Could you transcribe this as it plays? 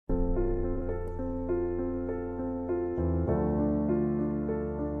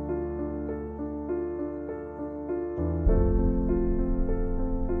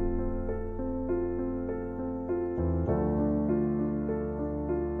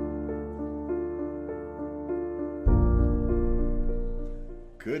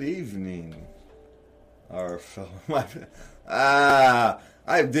Good evening, our fellow. I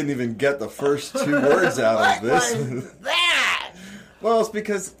didn't even get the first two words out of this. What was that? Well, it's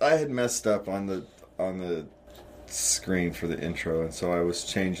because I had messed up on the screen for the intro, and so I was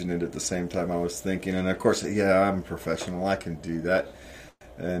changing it at the same time I was thinking. And of course, yeah, I'm a professional. I can do that.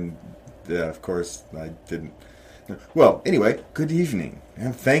 And yeah, of course, I didn't. Well, anyway, good evening,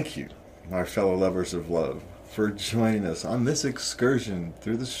 and thank you, my fellow lovers of love, for joining us on this excursion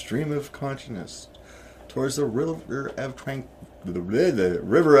through the stream of consciousness towards the river of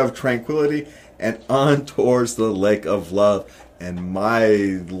tranquility and on towards the lake of love. And my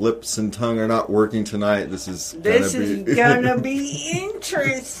lips and tongue are not working tonight. This is gonna be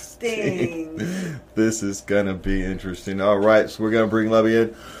interesting. This is gonna be interesting. All right, so we're gonna bring Lubby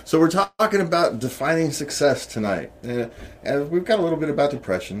in. So we're talking about defining success tonight, and we've got a little bit about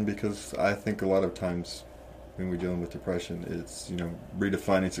depression, because I think a lot of times when we're dealing with depression, it's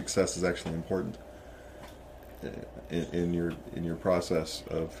redefining success is actually important in your process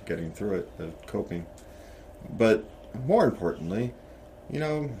of getting through it, of coping. But more importantly,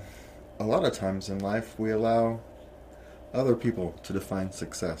 a lot of times in life we allow other people to define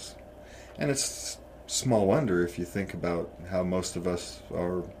success. And it's small wonder if you think about how most of us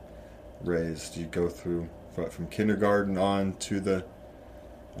are raised. You go through from kindergarten on to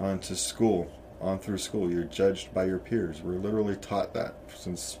school, on through school. You're judged by your peers. We're literally taught that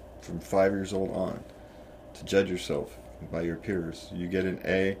from 5 years old on, to judge yourself by your peers. You get an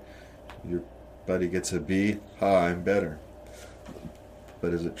A, your buddy gets a B, I'm better.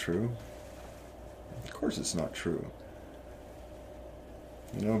 But is it true? Of course it's not true.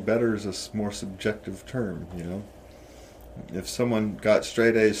 Better is a more subjective term, If someone got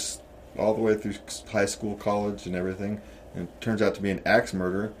straight A's all the way through high school, college, and everything, and it turns out to be an axe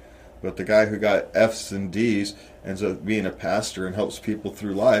murderer, but the guy who got F's and D's ends up being a pastor and helps people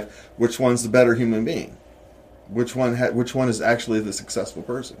through life, which one's the better human being? Which one is actually the successful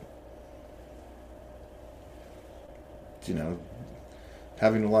person?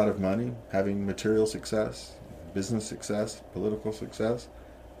 Having a lot of money, having material success, business success, political success,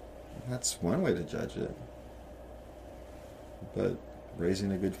 that's one way to judge it. But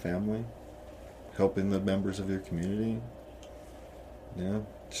raising a good family, helping the members of your community,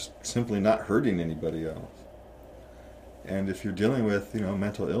 just simply not hurting anybody else. And if you're dealing with,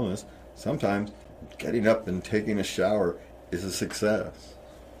 mental illness, sometimes getting up and taking a shower is a success.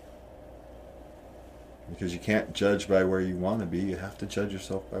 Because you can't judge by where you want to be. You have to judge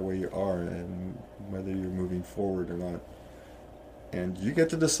yourself by where you are and whether you're moving forward or not. And you get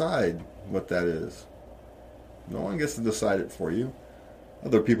to decide what that is. No one gets to decide it for you.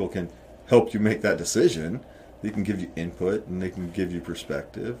 Other people can help you make that decision. They can give you input and they can give you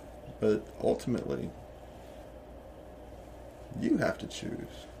perspective. But ultimately, you have to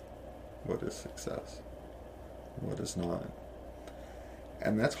choose what is success and what is not.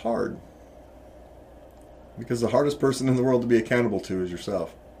 And that's hard. Because the hardest person in the world to be accountable to is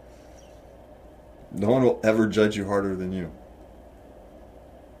yourself. No one will ever judge you harder than you.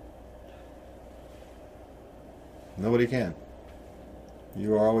 Nobody can.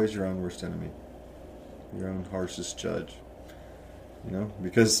 You are always your own worst enemy. Your own harshest judge.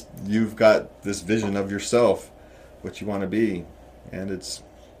 Because you've got this vision of yourself, what you want to be. And I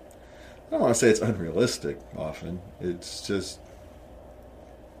don't want to say it's unrealistic often. It's just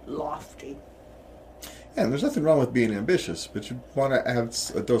Lofty. Yeah, and there's nothing wrong with being ambitious, but you want to add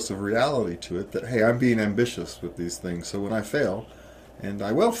a dose of reality to it that, hey, I'm being ambitious with these things, so when I fail, and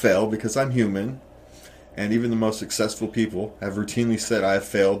I will fail because I'm human, and even the most successful people have routinely said I have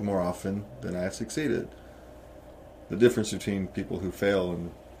failed more often than I have succeeded. The difference between people who fail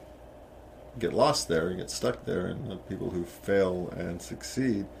and get lost there and get stuck there and the people who fail and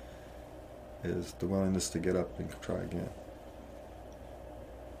succeed is the willingness to get up and try again.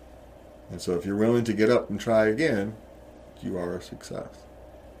 And so if you're willing to get up and try again, you are a success.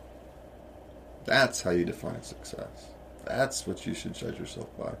 That's how you define success. That's what you should judge yourself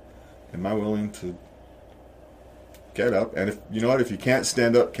by. Am I willing to get up? And if you can't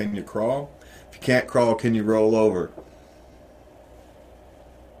stand up, can you crawl? If you can't crawl, can you roll over?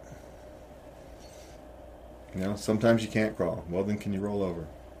 Sometimes you can't crawl. Well, then can you roll over?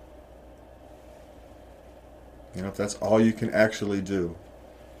 If that's all you can actually do,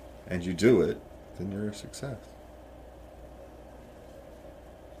 and you do it, then you're a success.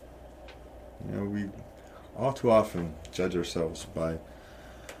 We all too often judge ourselves by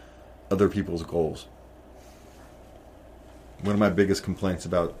other people's goals. One of my biggest complaints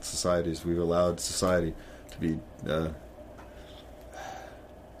about society is we've allowed society to be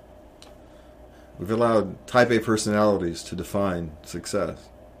We've allowed type A personalities to define success.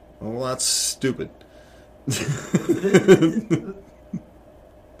 Well, that's stupid.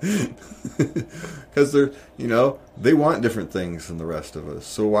 Because they want different things than the rest of us.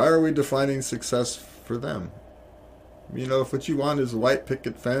 So why are we defining success for them? If what you want is a white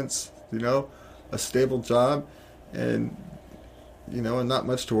picket fence, a stable job, and not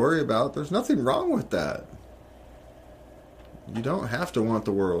much to worry about, there's nothing wrong with that. You don't have to want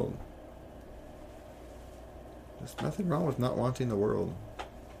the world. There's nothing wrong with not wanting the world.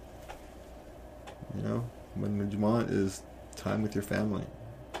 What you want is time with your family.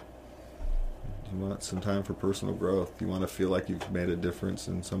 You want some time for personal growth. You want to feel like you've made a difference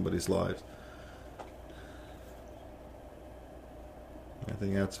in somebody's lives. I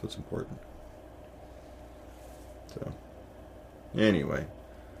think that's what's important. So, anyway.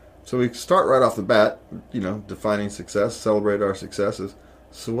 So we start right off the bat, defining success, celebrate our successes.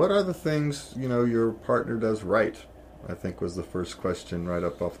 So what are the things, your partner does right? I think was the first question right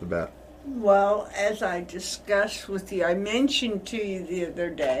up off the bat. Well, as I discussed with you, I mentioned to you the other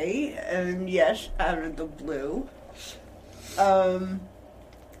day, and yes, out of the blue,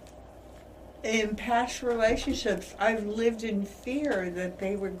 in past relationships, I've lived in fear that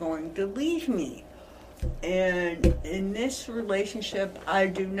they were going to leave me. And in this relationship, I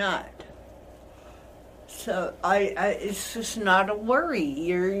do not. So it's just not a worry.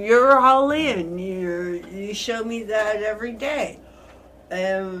 You're all in. You show me that every day.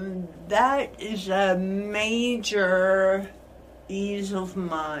 And that is a major ease of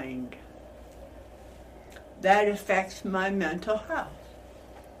mind. That affects my mental health.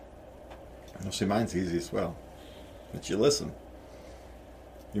 Well, see, mine's easy as well. But you listen.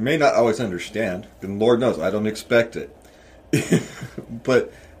 You may not always understand, and Lord knows I don't expect it.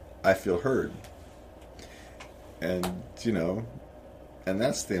 But I feel heard. And, and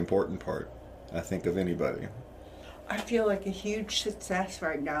that's the important part, I think, of anybody. I feel like a huge success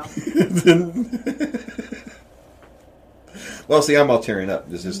right now. Well, see, I'm all tearing up.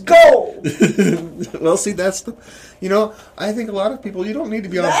 This is Go! Well, see, that's the... I think a lot of people, you don't need to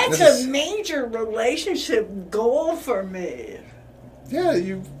be on... That's a major relationship goal for me. Yeah,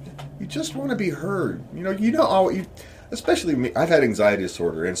 you just want to be heard. Especially me. I've had anxiety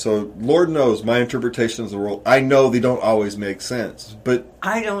disorder, and so Lord knows my interpretations of the world. I know they don't always make sense, but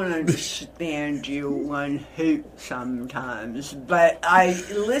I don't understand you one hoot sometimes. But I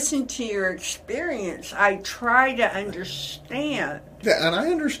listen to your experience. I try to understand. Yeah, and I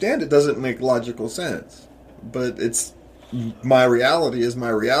understand it doesn't make logical sense, but it's my reality is my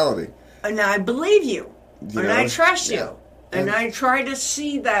reality, and I believe you, and I trust you. Yeah. And I try to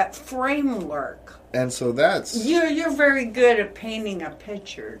see that framework. And so that's... You're very good at painting a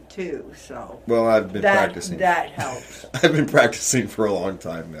picture, too, so... Well, I've been practicing. That helps. I've been practicing for a long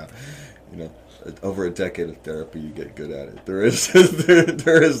time now. Over a decade of therapy, you get good at it. There is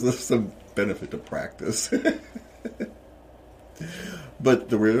there is some benefit to practice. But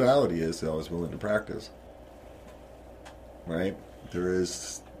the reality is I was willing to practice. Right? There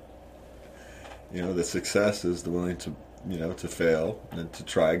is... the success is the willing to... to fail, and to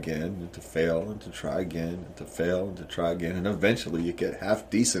try again, and to fail, and to try again, and to fail, and to try again, and eventually you get half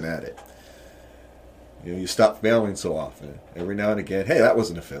decent at it. You stop failing so often. Every now and again, hey, that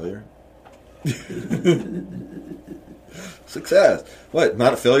wasn't a failure. Success. What,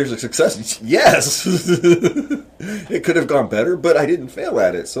 not a failure is a success? Yes! It could have gone better, but I didn't fail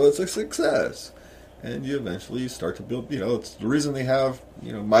at it, so it's a success. And you eventually start to build, it's the reason they have,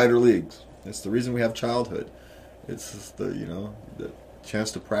 minor leagues. It's the reason we have childhood. It's just the chance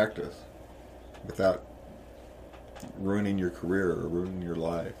to practice without ruining your career or ruining your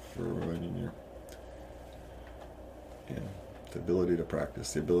life or ruining your, the ability to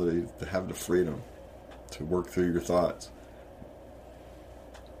practice, the ability to have the freedom to work through your thoughts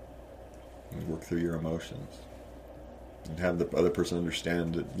and work through your emotions and have the other person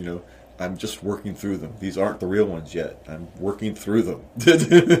understand that, I'm just working through them. These aren't the real ones yet. I'm working through them.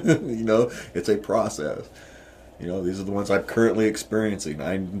 It's a process. These are the ones I'm currently experiencing.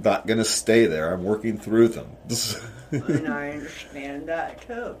 I'm not going to stay there. I'm working through them. And I understand that,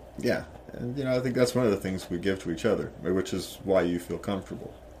 too. Yeah. And, I think that's one of the things we give to each other, which is why you feel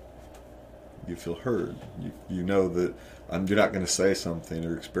comfortable. You feel heard. You know that you're not going to say something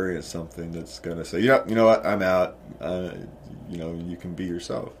or experience something that's going to say, you know what, I'm out. You can be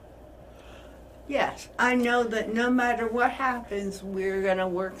yourself. Yes. I know that no matter what happens, we're going to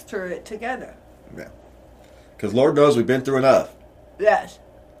work through it together. Yeah. Because Lord knows we've been through enough. Yes.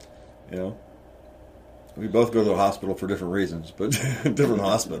 We both go to the hospital for different reasons, but different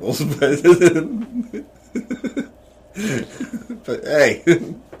hospitals. But hey,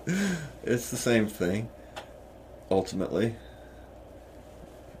 it's the same thing, ultimately.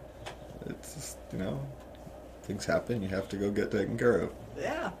 It's just, things happen. You have to go get taken care of.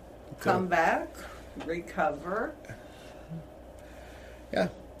 Yeah. Come back, recover. Yeah.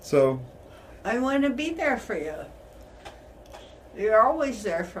 So I want to be there for you. You're always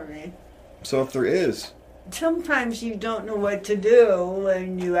there for me. So if there is, sometimes you don't know what to do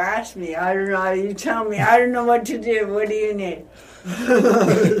when you ask me. I don't know. You tell me, I don't know what to do. What do you need?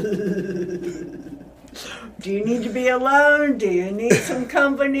 Do you need to be alone? Do you need some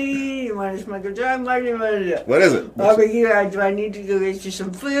company? You want to smoke a joint? What do you want to do? What is it? Do I need to go get you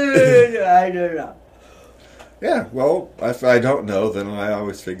some food? I don't know. Yeah, well, if I don't know, then I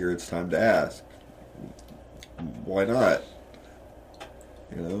always figure it's time to ask. Why not?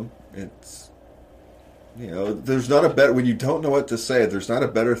 There's not a better, when you don't know what to say, there's not a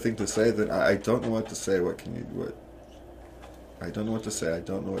better thing to say than, I don't know what to say, I don't know what to say, I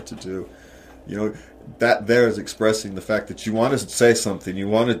don't know what to do. That there is expressing the fact that you want to say something, you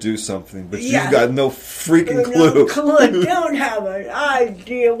want to do something, but you've got no freaking clue. Don't have an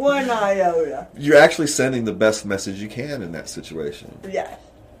idea, one iota. You're actually sending the best message you can in that situation. Yes.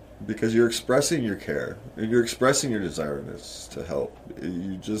 Because you're expressing your care, and you're expressing your desire to help.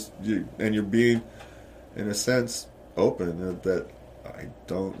 And you're being, in a sense, open that I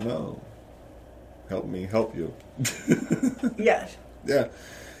don't know. Help me help you. Yes. Yeah.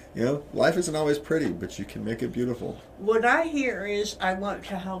 Life isn't always pretty, but you can make it beautiful. What I hear is, I want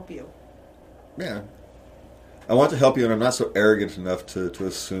to help you. Yeah. I want to help you, and I'm not so arrogant enough to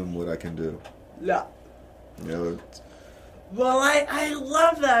assume what I can do. Yeah. Well, I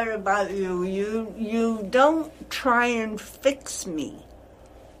love that about you. You don't try and fix me.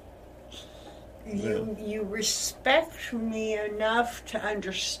 You respect me enough to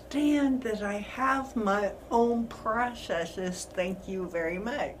understand that I have my own processes. Thank you very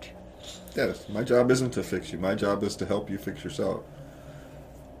much. Yes, my job isn't to fix you. My job is to help you fix yourself.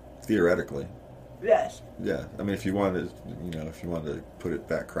 Theoretically. Yes. Yeah, I mean, if you want to put it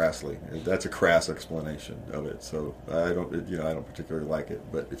that crassly, that's a crass explanation of it. So I don't particularly like it.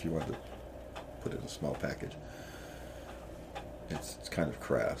 But if you want to put it in a small package, it's kind of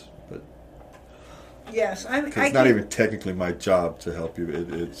crass. But yes, it's not even technically my job to help you.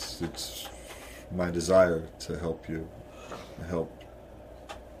 It's my desire to help you, help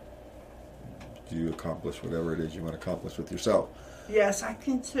you accomplish whatever it is you want to accomplish with yourself. Yes, I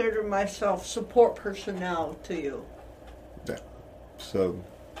consider myself support personnel to you. Yeah. So,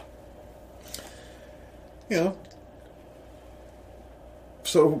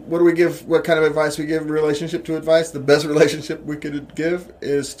 So what do we give? What kind of advice we give in relationship to advice? The best relationship we could give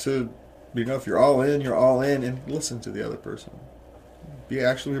is to, if you're all in, and listen to the other person. Be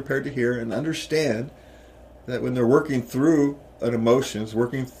actually prepared to hear and understand that when they're working through an emotions,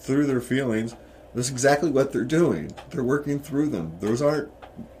 working through their feelings, that's exactly what they're doing. They're working through them. Those aren't,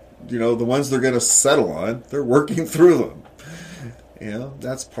 the ones they're going to settle on. They're working through them.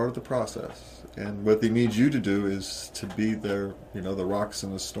 That's part of the process. And what they need you to do is to be their, the rocks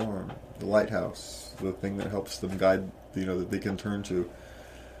in the storm, the lighthouse, the thing that helps them guide, that they can turn to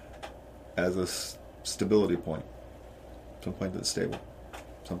as a stability point, some point that's stable,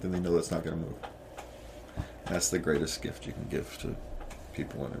 something they know that's not going to move. That's the greatest gift you can give to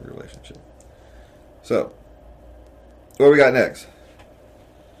people in a relationship. So, what do we got next?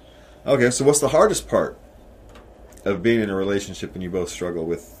 Okay, so what's the hardest part of being in a relationship when you both struggle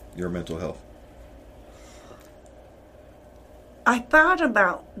with your mental health? I thought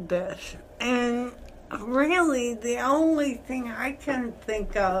about this, and really the only thing I can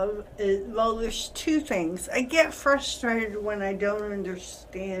think of is, there's two things. I get frustrated when I don't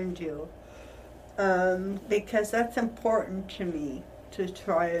understand you, because that's important to me, to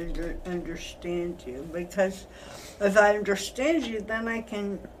try and understand you, because if I understand you, then I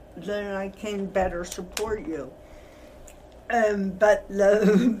can better support you. But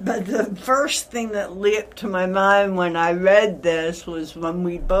the first thing that leaped to my mind when I read this was when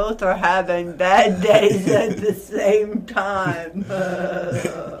we both are having bad days at the same time.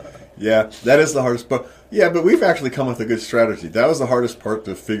 Yeah, that is the hardest part. Yeah, but we've actually come with a good strategy. That was the hardest part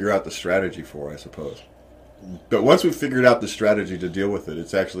to figure out the strategy for, I suppose. But once we've figured out the strategy to deal with it,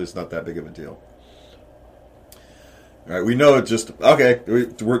 it's not that big of a deal. All right, we know it just, okay,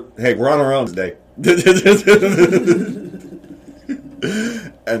 we're on our own today.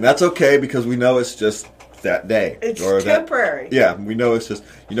 And that's okay because we know it's just that day. It's temporary. We know it's just,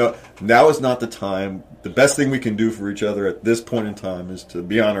 now is not the time. The best thing we can do for each other at this point in time is to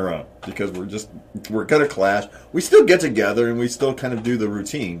be on our own because we're going to clash. We still get together and we still kind of do the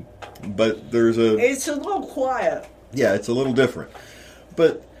routine, but it's a little quiet. Yeah, it's a little different.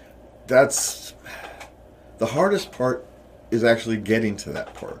 But that's the hardest part is actually getting to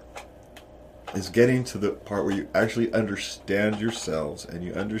that part. is getting to the part where you actually understand yourselves and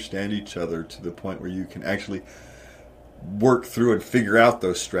you understand each other to the point where you can actually work through and figure out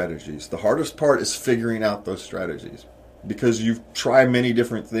those strategies. The hardest part is figuring out those strategies because you try many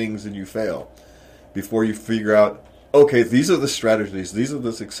different things and you fail before you figure out, okay, these are the strategies, these are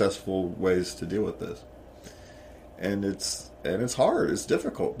the successful ways to deal with this. And it's hard, it's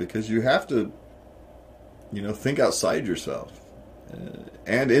difficult because you have to, think outside yourself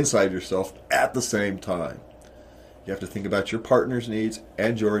and inside yourself at the same time. You have to think about your partner's needs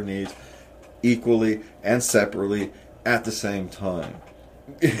and your needs equally and separately at the same time.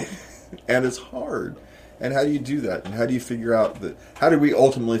 And it's hard. And how do you do that? And how do you figure out that? How do we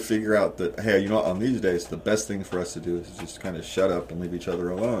ultimately figure out that, hey, on these days, the best thing for us to do is just kind of shut up and leave each other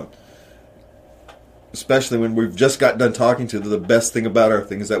alone? Especially when we've just got done talking to the best thing about our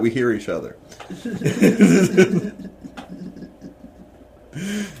thing is that we hear each other.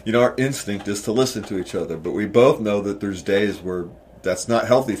 Our instinct is to listen to each other, but we both know that there's days where that's not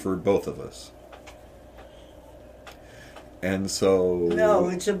healthy for both of us. And so... No,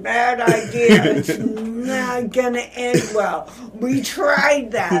 it's a bad idea. It's not going to end well. We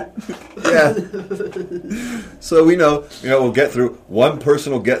tried that. Yeah. So we know, we'll get through, one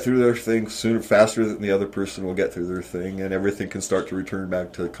person will get through their thing sooner, faster than the other person will get through their thing, and everything can start to return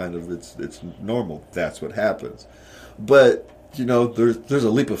back to kind of its normal. That's what happens. But, there's a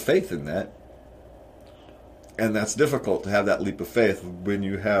leap of faith in that. And that's difficult to have that leap of faith when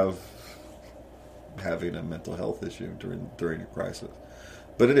you having a mental health issue during a crisis.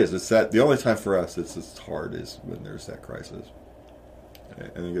 But it is. It's that the only time for us it's hard is when there's that crisis.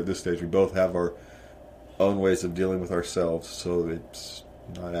 And at this stage, we both have our own ways of dealing with ourselves, so it's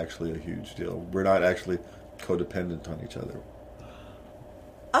not actually a huge deal. We're not actually codependent on each other.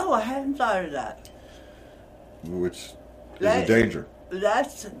 Oh, I hadn't thought of that. Which is a danger.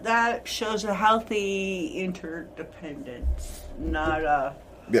 That shows a healthy interdependence, not a...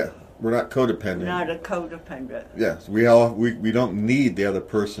 Yeah. We're not codependent. Not a codependent. Yes, we don't need the other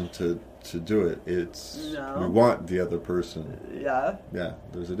person to do it. We want the other person. Yeah. Yeah,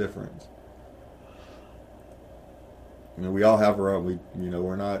 there's a difference. We all have our own.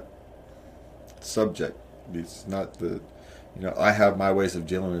 We're not subject. It's not I have my ways of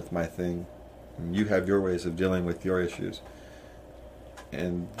dealing with my thing, and you have your ways of dealing with your issues,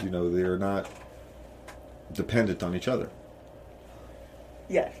 and they are not dependent on each other.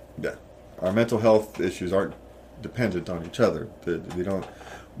 Yes. Yeah, our mental health issues aren't dependent on each other.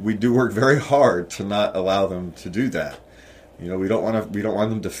 We do work very hard to not allow them to do that. We don't want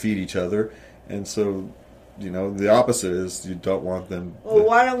them to feed each other, and so the opposite is you don't want them. Well,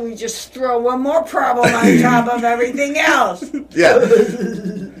 why don't we just throw one more problem on top of everything else? Yeah,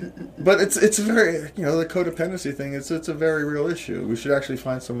 but it's a very the codependency thing. It's a very real issue. We should actually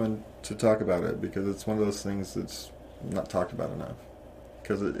find someone to talk about it because it's one of those things that's not talked about enough.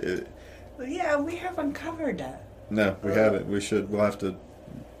 Because yeah, we haven't covered that. No, we haven't. We should. We'll have to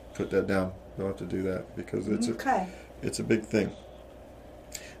put that down. We'll have to do that because it's a big thing.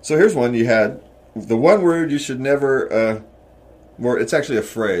 So here's one you had. The one word you should never. It's actually a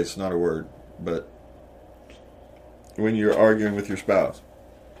phrase, not a word. But when you're arguing with your spouse.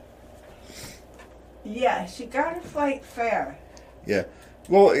 Yes, you gotta fight fair. Yeah.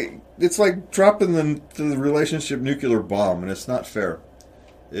 Well, it's like dropping the relationship nuclear bomb, and it's not fair.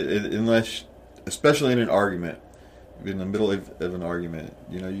 Unless, especially in an argument, in the middle of an argument,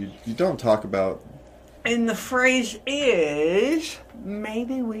 you don't talk about. And the phrase is,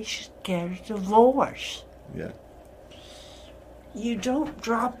 maybe we should get a divorce. Yeah. You don't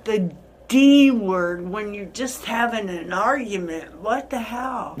drop the D word when you're just having an argument. What the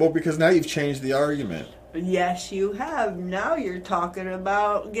hell? Well, because now you've changed the argument. Yes, you have. Now you're talking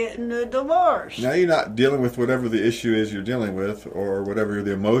about getting a divorce. Now you're not dealing with whatever the issue is you're dealing with, or whatever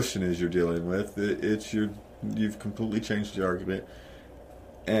the emotion is you're dealing with. You've completely changed the argument.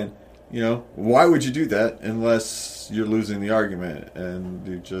 And, why would you do that unless you're losing the argument and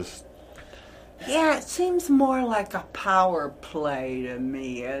you just... Yeah, it seems more like a power play to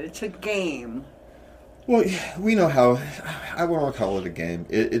me. It's a game. Well, we know how. I won't call it a game.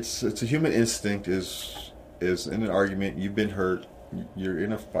 It's a human instinct. Is in an argument. You've been hurt. You're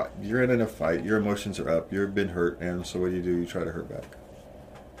in a fight. Your emotions are up. You've been hurt, and so what do? You try to hurt back.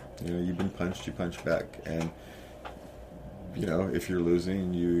 You've been punched. You punch back, and if you're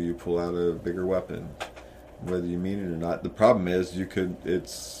losing, you pull out a bigger weapon, whether you mean it or not. The problem is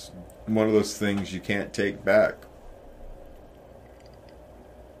It's one of those things you can't take back.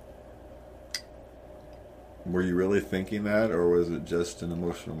 Were you really thinking that, or was it just an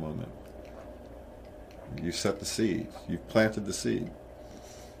emotional moment? You set the seed. You've planted the seed.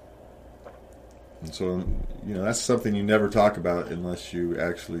 And so, that's something you never talk about unless you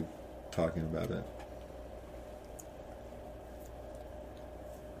actually talking about it.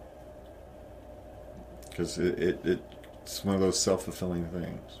 Because it's one of those self-fulfilling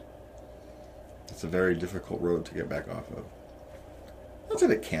things. It's a very difficult road to get back off of. Not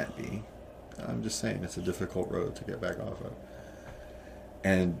that it can't be. I'm just saying it's a difficult road to get back off of.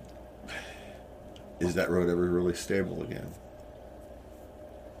 And is that road ever really stable again?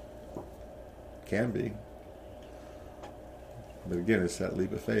 Can be. But again, it's that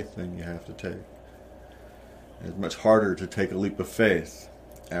leap of faith thing you have to take. And it's much harder to take a leap of faith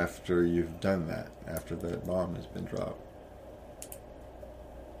after you've done that, after that bomb has been dropped.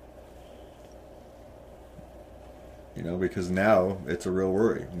 Because now it's a real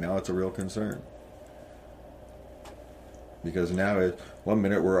worry. Now it's a real concern. Because now, one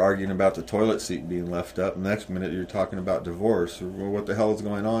minute we're arguing about the toilet seat being left up, and the next minute you're talking about divorce. Well, what the hell is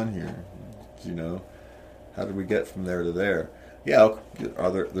going on here? How did we get from there to there? Yeah,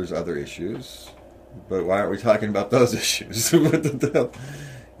 there's other issues, but why aren't we talking about those issues? What the hell?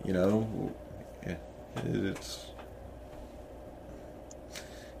 It's...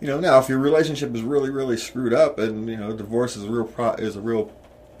 now if your relationship is really, really screwed up, and divorce is a real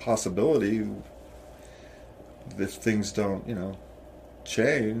possibility, if things don't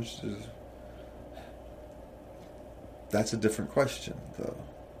change, that's a different question, though.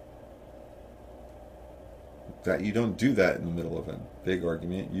 That you don't do that in the middle of a big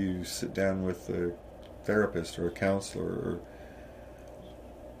argument. You sit down with a therapist or a counselor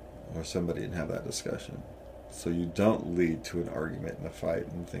or somebody and have that discussion. So you don't lead to an argument and a fight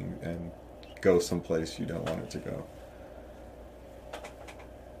and go someplace you don't want it to go.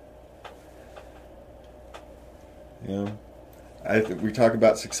 We talk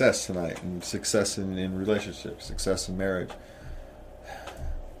about success tonight, and success in relationships, success in marriage.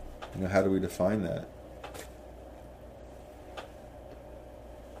 How do we define that?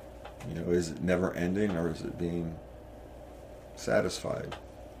 Is it never ending, or is it being satisfied,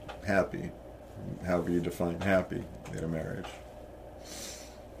 happy? However you define happy in a marriage,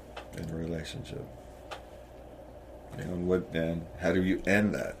 in a relationship. And how do you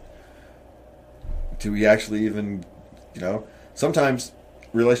end that? Do we actually even, sometimes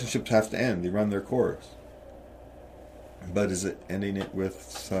relationships have to end. They run their course. But is it ending it with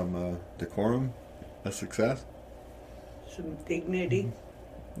some decorum, a success? Some dignity?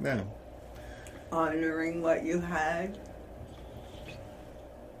 No. Honoring what you had?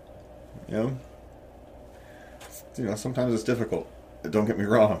 Sometimes it's difficult. Don't get me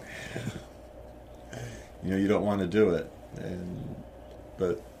wrong. You don't want to do it,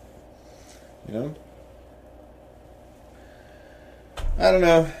 but I don't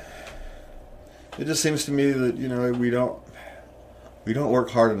know. It just seems to me that we don't work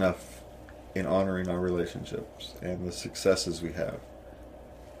hard enough in honoring our relationships and the successes we have.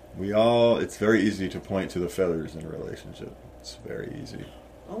 It's very easy to point to the failures in a relationship. It's very easy.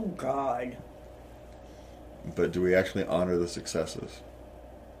 Oh, God. But do we actually honor the successes?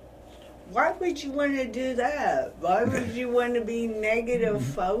 Why would you want to do that? Why would you want to be negative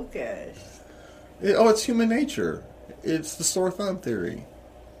focused? It's human nature. It's the sore thumb theory.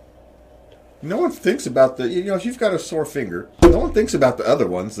 No one thinks about if you've got a sore finger, no one thinks about the other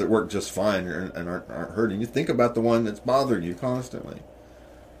ones that work just fine and aren't hurting. You think about the one that's bothering you constantly.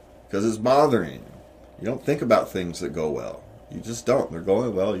 Because it's bothering you. You don't think about things that go well. You just don't. They're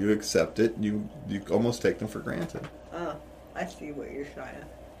going well. You accept it. You almost take them for granted. Oh, I see what you're saying.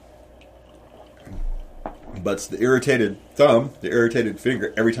 But it's the irritated thumb, the irritated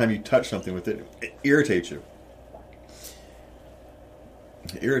finger. Every time you touch something with it, it irritates you.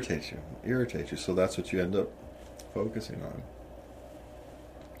 It irritates you. So that's what you end up focusing on.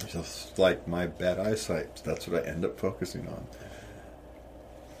 Just like my bad eyesight. That's what I end up focusing on.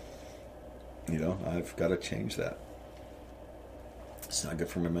 I've got to change that. It's not good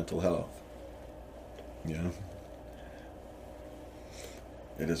for my mental health.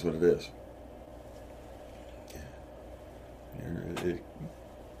 It is what it is.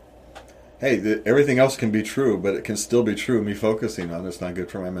 Everything else can be true, but it can still be true. Me focusing on it's not good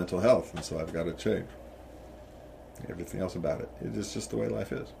for my mental health, and so I've got to change everything else about it. It is just the way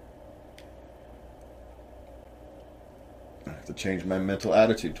life is. I have to change my mental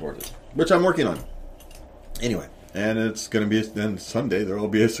attitude towards it, which I'm working on. Anyway, and it's going to be, then someday there will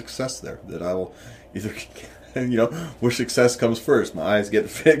be a success there that I will either, which success comes first? My eyes get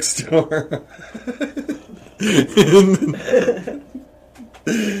fixed, or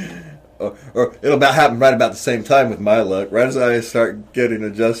it'll happen right about the same time with my luck. Right as I start getting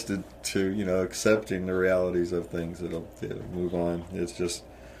adjusted to, accepting the realities of things, it'll move on. It's just,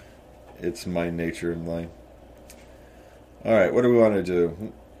 it's my nature in life. All right, what do we want to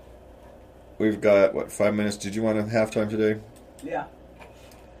do? We've got, 5 minutes? Did you want a halftime today? Yeah.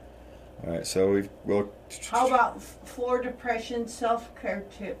 All right, so we'll... How about for depression self-care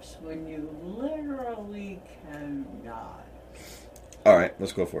tips when you literally cannot? All right,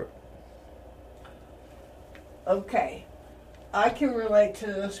 let's go for it. Okay. I can relate to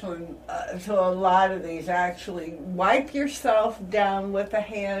this one, to a lot of these actually. Wipe yourself down with a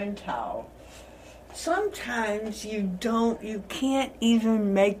hand towel. Sometimes you can't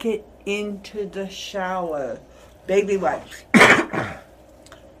even make it into the shower. Baby wipes.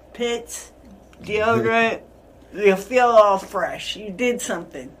 Pits, deodorant, you feel all fresh. You did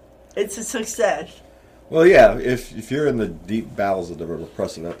something. It's a success. Well, yeah, if you're in the deep bowels of a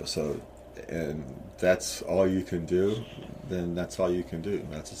repressive episode and that's all you can do, then that's all you can do.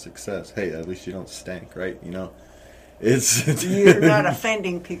 That's a success. Hey, at least you don't stink, right? You know, it's you're not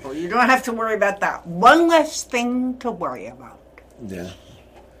offending people. You don't have to worry about that. One less thing to worry about. Yeah.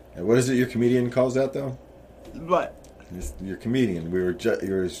 And what is it your comedian calls that, though? What? Your comedian. You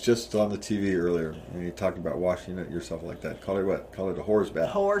were just on the TV earlier, and you talked about washing it yourself like that. Call it what? Call it a horse bath.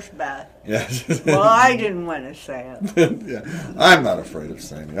 Horse bath. Yeah. Well, I didn't want to say it. Yeah. I'm not afraid of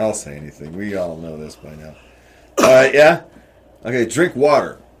saying it. I'll say anything. We all know this by now. Yeah? Okay, drink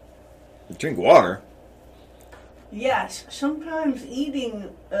water. Drink water? Yes. Sometimes eating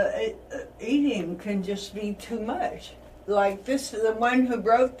can just be too much. Like this, the one who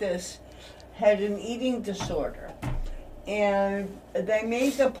wrote this had an eating disorder. And they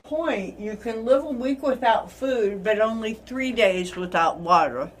made the point, you can live a week without food, but only 3 days without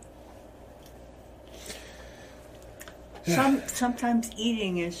water. Sometimes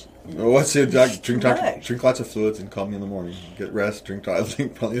eating is Well, what's it? Drink lots of fluids and call me in the morning. Get rest, drink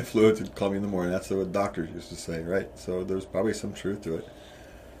plenty of fluids and call me in the morning. That's what doctors used to say, right? So there's probably some truth to it.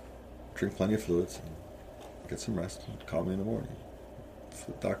 Drink plenty of fluids and get some rest and call me in the morning. That's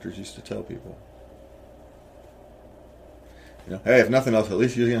what doctors used to tell people. You know, hey, if nothing else, at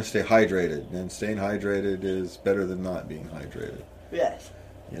least you're going to stay hydrated. And staying hydrated is better than not being hydrated. yes.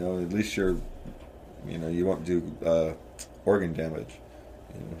 You know, at least you won't do organ damage,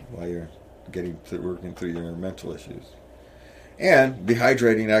 while you're working through your mental issues. And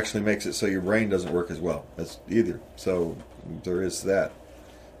dehydrating actually makes it so your brain doesn't work as well as either. So there is that.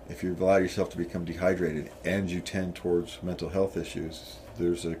 If you allow yourself to become dehydrated and you tend towards mental health issues,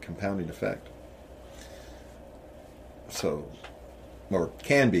 there's a compounding effect. So, or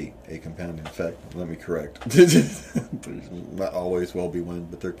can be a compounding effect. Let me correct. There's not always will be one,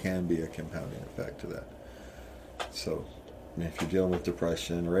 but there can be a compounding effect to that. So, if you're dealing with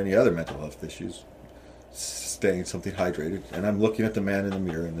depression or any other mental health issues, staying something hydrated. And I'm looking at the man in the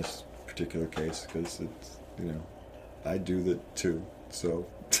mirror in this particular case because it's, I do that too. So,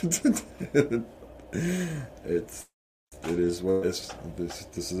 it is what it is.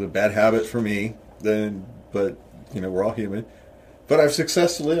 This is a bad habit for me. But we're all human. But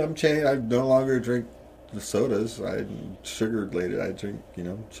I'm changed. I no longer drink the sodas. I'm sugar related. I drink,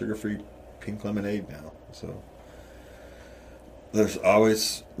 sugar-free pink lemonade now. So there's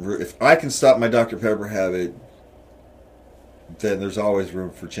always, if I can stop my Dr. Pepper habit, then there's always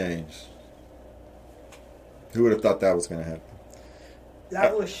room for change. Who would have thought that was going to happen?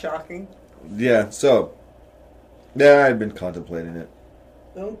 That was shocking. Yeah, so, yeah, I'd been contemplating it.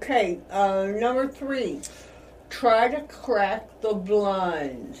 Okay, number 3. Try to crack the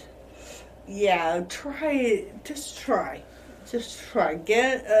blinds. Yeah, try it. Just try.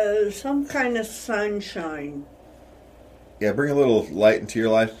 Get some kind of sunshine. Yeah, bring a little light into your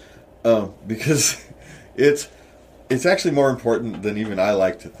life, because it's actually more important than even I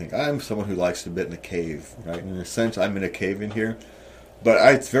like to think. I'm someone who likes to be in a cave, right? In a sense, I'm in a cave in here, but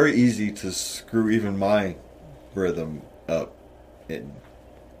it's very easy to screw even my rhythm up,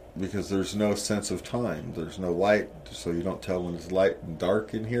 because there's no sense of time. There's no light, so you don't tell when it's light and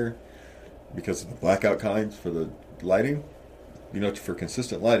dark in here, because of the blackout kinds for the lighting. For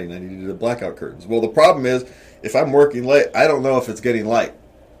consistent lighting, I needed the blackout curtains. Well, the problem is, if I'm working late, I don't know if it's getting light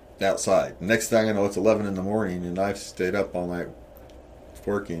outside. The next thing I know, it's 11 in the morning, and I've stayed up all night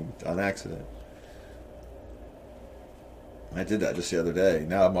working on accident. I did that just the other day.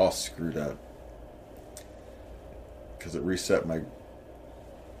 Now I'm all screwed up because it reset my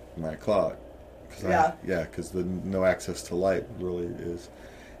clock. Because the no access to light really is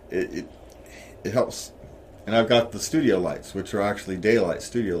it helps. And I've got the studio lights, which are actually daylight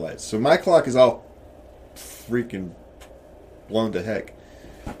studio lights. So my clock is all freaking blown to heck.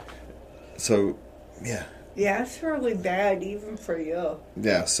 So, yeah. Yeah, it's really bad even for you.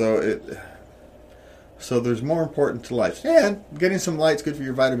 Yeah, so there's more important to life. And getting some light's good for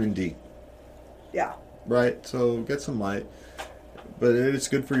your vitamin D. Yeah. right? So get some light. But it's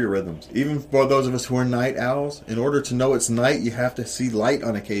good for your rhythms. Even for those of us who are night owls, in order to know it's night, you have to see light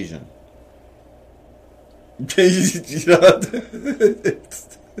on occasion.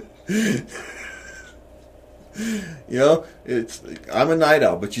 You know, I'm a night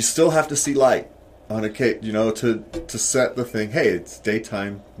owl, but you still have to see light on occasion, to set the thing. Hey, it's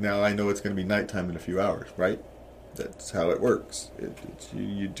daytime now. I know it's going to be nighttime in a few hours, right? That's how it works.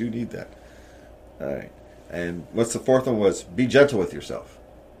 You do need that. All right. And what's the fourth one was? Be gentle with yourself.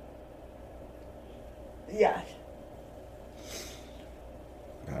 Yes.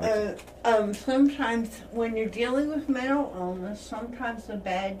 Sometimes when you're dealing with mental illness, sometimes the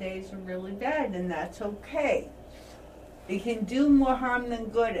bad days are really bad, and that's okay. It can do more harm than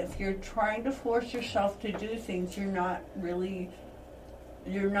good if you're trying to force yourself to do things you're not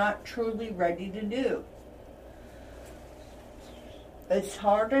truly ready to do. It's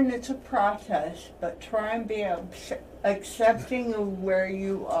hard and it's a process, but try and be accepting of where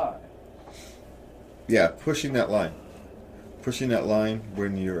you are. Yeah, pushing that line. Pushing that line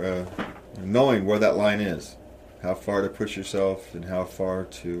when you're knowing where that line is. How far to push yourself and how far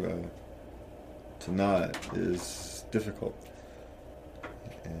to not is difficult.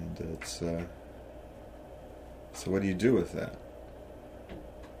 And it's... so what do you do with that?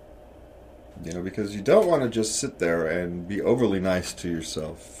 Because you don't want to just sit there and be overly nice to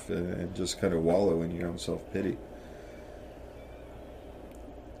yourself and just kind of wallow in your own self-pity.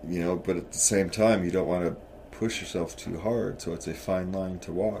 But at the same time, you don't want to push yourself too hard, so it's a fine line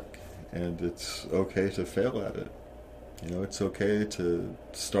to walk. And it's okay to fail at it. It's okay to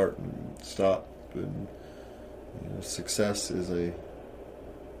start and stop. And success is an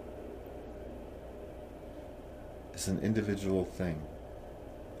individual thing.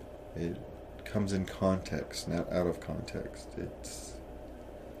 It comes in context, not out of context. It's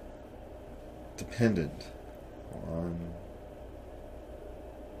dependent on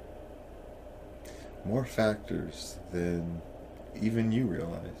more factors than even you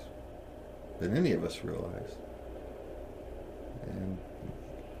realize, than any of us realize. And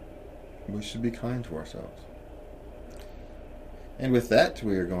we should be kind to ourselves. And with that,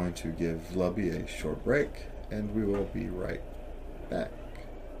 we are going to give Lubby a short break, and we will be right back.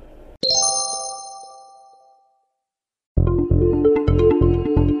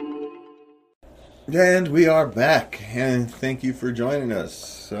 And we are back, and thank you for joining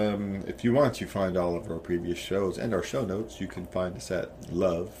us. If you want to find all of our previous shows and our show notes, you can find us at at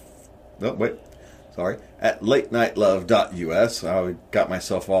latenighlove.us. I got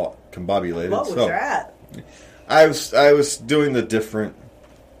myself all combobulated. What was that? I was doing the different...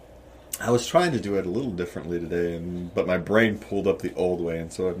 I was trying to do it a little differently today, but my brain pulled up the old way,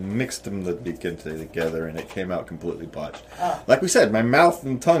 and so I mixed them the weekend together, and it came out completely botched. Oh. Like we said, my mouth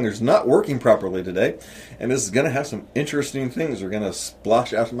and tongue is not working properly today, and this is going to have some interesting things are going to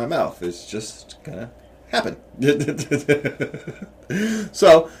splosh out of my mouth. It's just going to happen.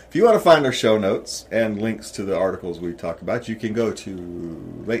 So, if you want to find our show notes and links to the articles we talk about, you can go to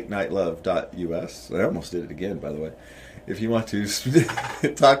latenighlove.us. I almost did it again, by the way. If you want to send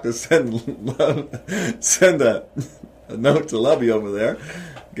a note to Lovey over there,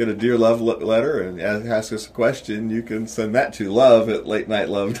 get a Dear Love letter and ask us a question, you can send that to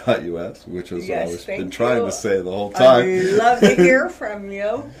love@latenighlove.us, which is what I've been trying to say the whole time. I'd love to hear from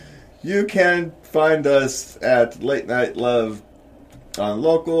you. You can find us at Late Night Love on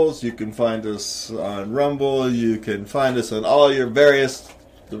Locals. You can find us on Rumble. You can find us on all your various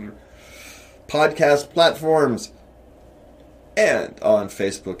podcast platforms. And on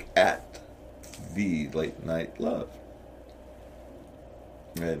Facebook at The Late Night Love.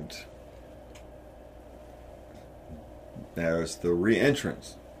 And there's the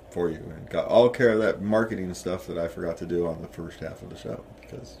re-entrance for you. And got all care of that marketing stuff that I forgot to do on the first half of the show.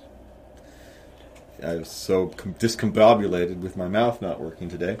 Because I was so discombobulated with my mouth not working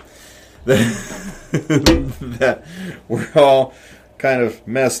today. That we're all kind of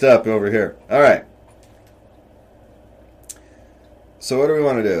messed up over here. All right. So what do we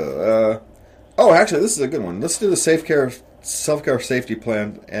want to do? Actually, this is a good one. Let's do the self-care safety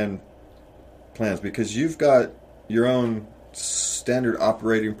plan and plans, because you've got your own standard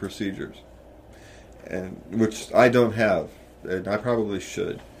operating procedures, and which I don't have, and I probably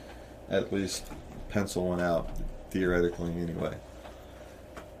should at least pencil one out, theoretically anyway.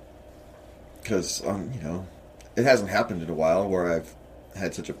 Because it hasn't happened in a while where I've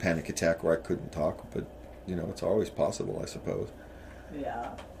had such a panic attack where I couldn't talk, but it's always possible, I suppose.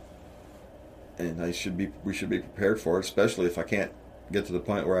 Yeah. And we should be prepared for it, especially if I can't get to the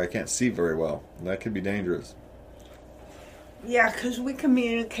point where I can't see very well. That could be dangerous. Yeah, because we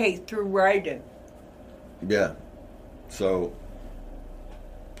communicate through writing. Yeah. So,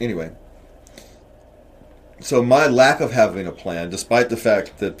 anyway. So my lack of having a plan, despite the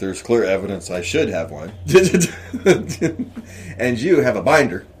fact that there's clear evidence I should have one, and you have a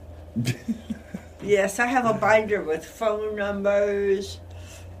binder. Yes, I have a binder with phone numbers,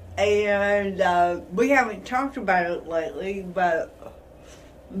 and we haven't talked about it lately, but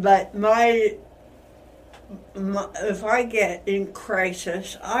my if I get in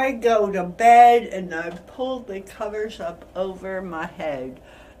crisis, I go to bed and I pull the covers up over my head.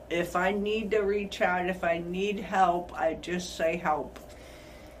 If I need to reach out, if I need help, I just say help.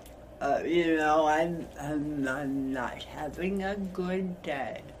 I'm not having a good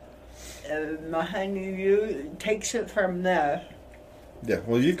day. My honey, you takes it from there. Yeah,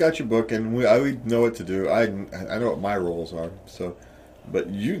 well, you've got your book, and we know what to do. I know what my roles are. So, but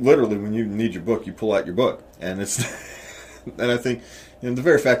you literally, when you need your book, you pull out your book, and it's, and I think, the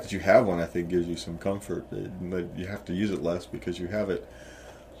very fact that you have one, I think, gives you some comfort. That you have to use it less because you have it.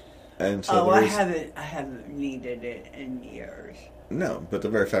 And so I haven't needed it in years. No, but the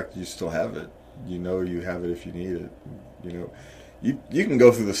very fact that you still have it, you have it if you need it. You can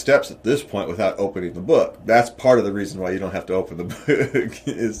go through the steps at this point without opening the book. That's part of the reason why you don't have to open the book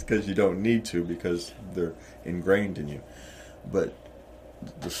is because you don't need to because they're ingrained in you. But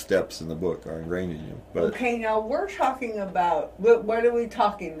the steps in the book are ingrained in you. But okay, now we're talking about, what are we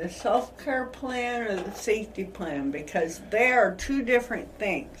talking, the self-care plan or the safety plan? Because they are two different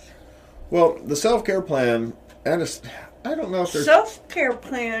things. Well, the self-care plan, and I don't know if there's... Self-care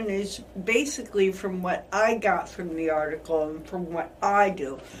plan is basically, from what I got from the article and from what I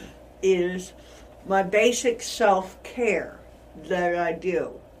do, is my basic self-care that I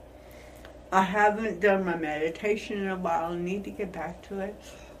do. I haven't done my meditation in a while. I need to get back to it.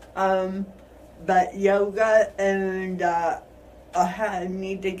 But yoga, and I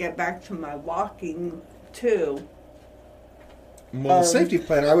need to get back to my walking too. Well, the safety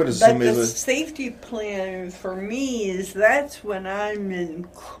plan, I would assume, but the safety plan for me is that's when I'm in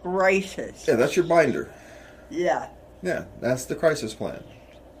crisis. Yeah, that's your binder. Yeah. Yeah, that's the crisis plan.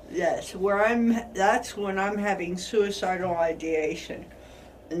 Yes, that's when I'm having suicidal ideation.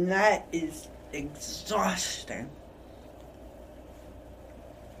 And that is exhausting.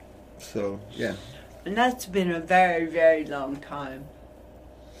 So, yeah. And that's been a very, very long time.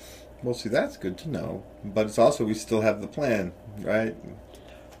 Well, see, that's good to know. But it's also, we still have the plan, right?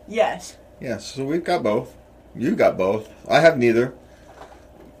 Yes. Yeah, so we've got both. You got both. I have neither.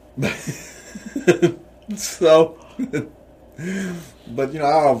 So, but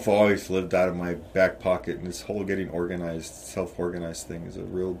I've always lived out of my back pocket, and this whole getting organized, self-organized thing is a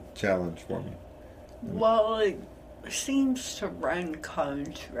real challenge for me. Well, it seems to run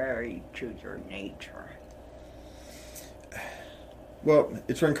contrary to your nature. Well,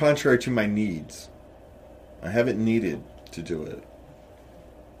 it's run contrary to my needs. I haven't needed to do it.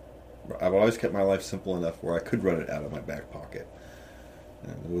 I've always kept my life simple enough where I could run it out of my back pocket.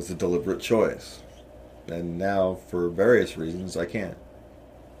 And it was a deliberate choice. And now, for various reasons, I can't.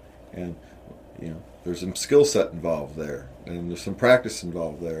 And, there's some skill set involved there. And there's some practice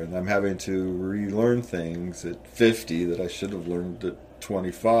involved there. And I'm having to relearn things at 50 that I should have learned at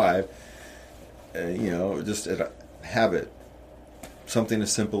 25. Just a habit. Something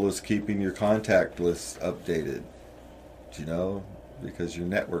as simple as keeping your contact list updated. Because you're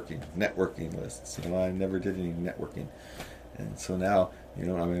networking lists. I never did any networking. And so now,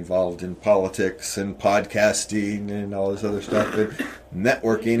 I'm involved in politics and podcasting and all this other stuff. And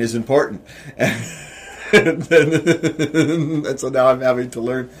networking is important. And so now I'm having to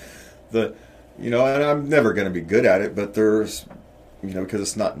learn and I'm never going to be good at it, but there's, because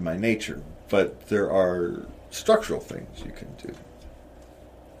it's not in my nature. But there are structural things you can do.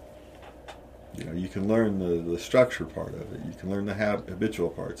 You can learn the structure part of it. You can learn the habitual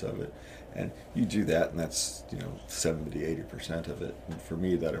parts of it. And you do that, and that's, 70, 80% of it. And for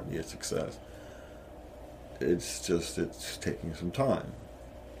me, that'll be a success. It's taking some time.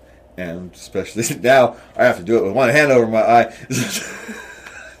 And especially now, I have to do it with one hand over my eye.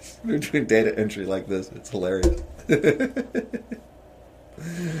 We're doing data entry like this. It's hilarious.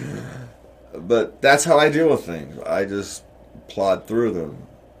 But that's how I deal with things. I just plod through them.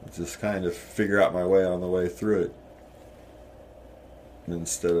 Just kind of figure out my way on the way through it.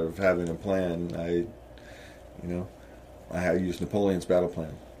 Instead of having a plan, I use Napoleon's battle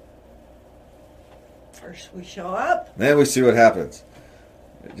plan. First we show up. Then we see what happens.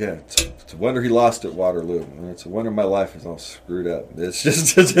 Yeah, it's a wonder he lost at Waterloo. It's a wonder my life is all screwed up. It's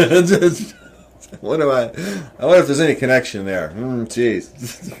just I wonder if there's any connection there. Jeez.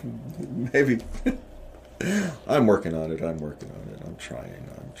 Maybe. I'm working on it. I'm trying.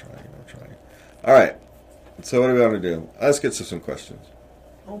 All right. So what do we want to do? Let's get to some questions.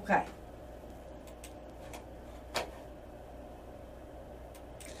 Okay.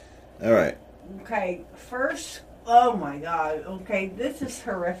 All right. Okay, first, oh my God. Okay, this is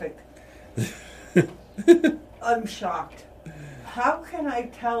horrific. I'm shocked. How can I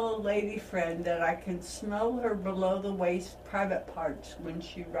tell a lady friend that I can smell her below the waist private parts when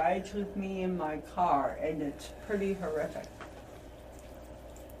she rides with me in my car, and it's pretty horrific?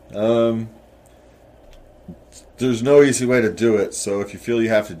 There's no easy way to do it, so if you feel you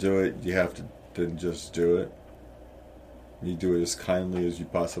have to do it, you have to then just do it. You do it as kindly as you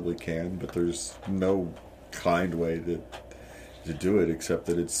possibly can, but there's no kind way to do it except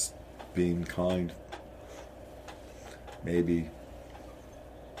that it's being kind. Maybe.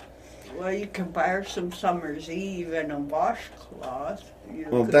 Well, you can buy her some Summer's Eve and a washcloth.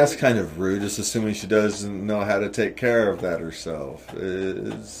 Well, that's kind of rude, just assuming she doesn't know how to take care of that herself.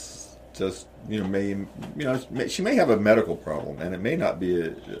 It's just, she may have a medical problem, and it may not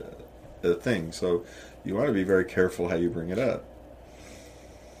be a thing, so you want to be very careful how you bring it up.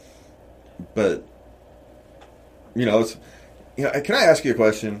 But, can I ask you a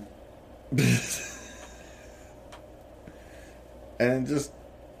question? And just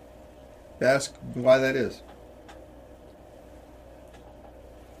ask why that is.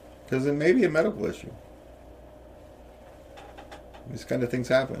 Because it may be a medical issue. These kind of things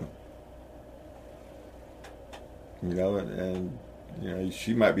happen. And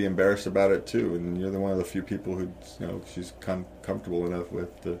she might be embarrassed about it too, and you're one of the few people who, she's comfortable enough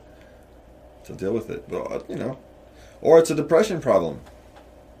with to deal with it. But, or it's a depression problem.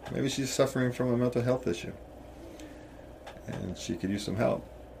 Maybe she's suffering from a mental health issue, and she could use some help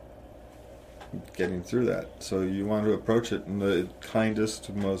getting through that. So you want to approach it in the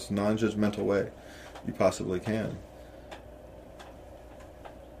kindest, most non-judgmental way you possibly can.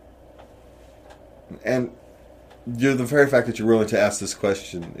 And the very fact that you're willing to ask this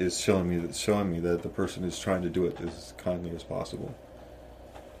question is showing me that the person is trying to do it as kindly as possible.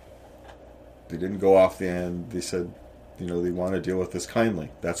 They didn't go off the end. They said, they want to deal with this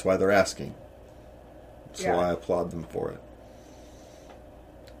kindly. That's why they're asking. So I applaud them for it.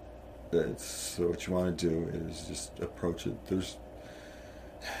 So what you want to do is just approach it.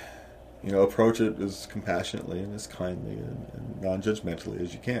 Approach it as compassionately and as kindly and non-judgmentally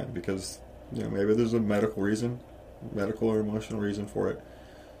as you can, because maybe there's a medical or emotional reason for it.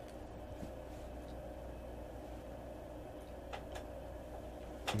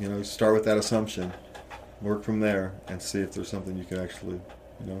 Start with that assumption, work from there, and see if there's something you can actually,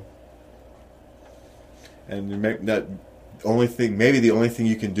 and you make that. Maybe the only thing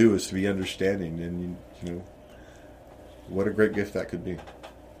you can do is to be understanding, and what a great gift that could be.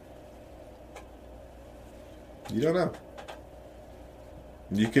 You don't know.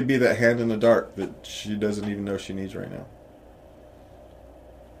 You could be that hand in the dark that she doesn't even know she needs right now.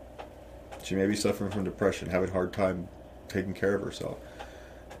 She may be suffering from depression, having a hard time taking care of herself,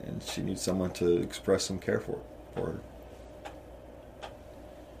 and she needs someone to express some care for her.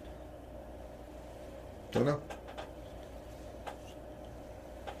 Don't know.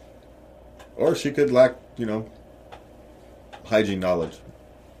 Or she could lack, hygiene knowledge.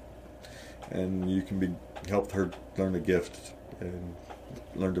 And you can help her learn a gift and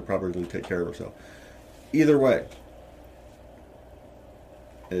learn to properly take care of herself. Either way,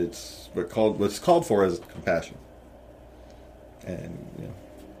 what's called for is compassion.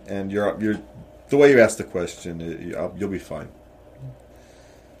 And you're the way you ask the question, you'll be fine.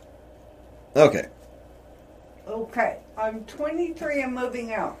 Okay. Okay, I'm 23 and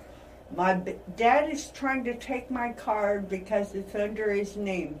moving out. My dad is trying to take my card because it's under his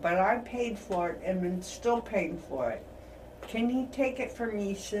name, but I paid for it and am still paying for it. Can he take it from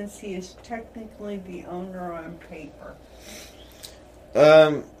me since he is technically the owner on paper?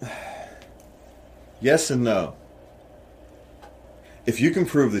 Yes and no. If you can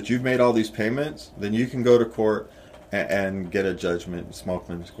prove that you've made all these payments, then you can go to court and get a judgment, small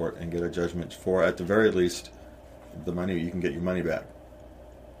claims court, and get a judgment for, at the very least, the money. You can get your money back.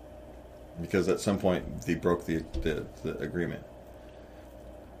 Because at some point they broke the agreement.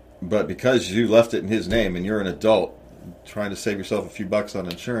 But because you left it in his name and you're an adult trying to save yourself a few bucks on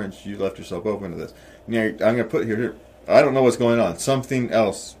insurance, you left yourself open to this. I'm going to put here, I don't know what's going on. Something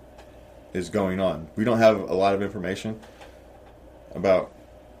else is going on. We don't have a lot of information about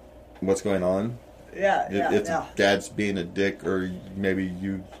what's going on. If dad's being a dick, or maybe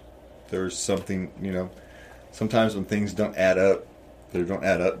there's something, sometimes when things don't add up, they don't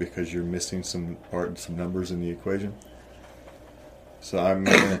add up because you're missing some numbers in the equation. So I'm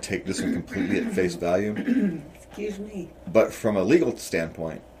not going to take this one completely at face value. Excuse me. But from a legal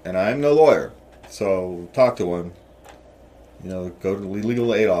standpoint, and I'm no lawyer, So talk to one. Go to the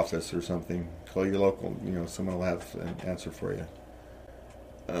legal aid office or something. Call your local. Someone will have an answer for you.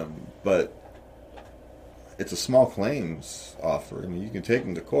 But it's a small claims offer. I mean, you can take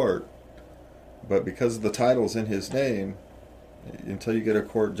him to court, but because the title's in his name, until you get a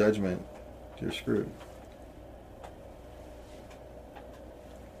court judgment, you're screwed.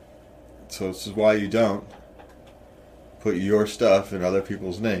 So this is why you don't put your stuff in other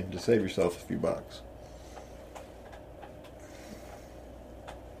people's name to save yourself a few bucks.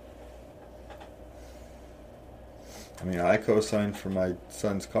 I mean, I co-signed for my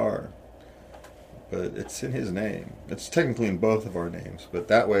son's car, but it's in his name. It's technically in both of our names, but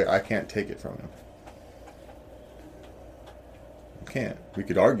that way I can't take it from him. I can't. We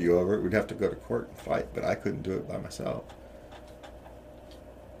could argue over it. We'd have to go to court and fight, but I couldn't do it by myself.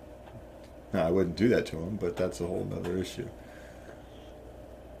 Now, I wouldn't do that to him, but that's a whole other issue.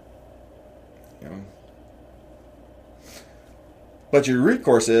 But your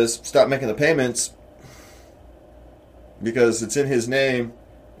recourse is stop making the payments because it's in his name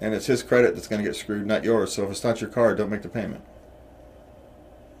and it's his credit that's going to get screwed, not yours. So if it's not your car, don't make the payment.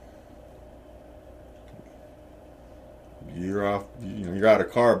 You're off. You're out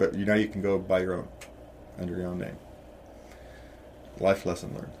of car, but you can go buy your own under your own name. Life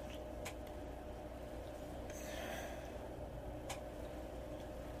lesson learned.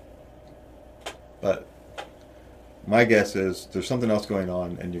 But my guess is there's something else going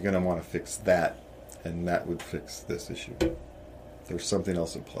on, and you're going to want to fix that, and that would fix this issue. There's something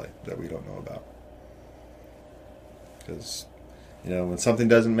else in play that we don't know about. Because, when something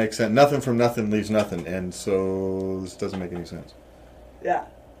doesn't make sense, nothing from nothing leaves nothing, and so this doesn't make any sense. Yeah.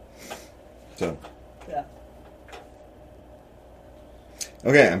 So. Yeah.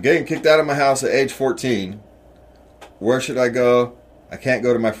 Okay, I'm getting kicked out of my house at age 14. Where should I go? I can't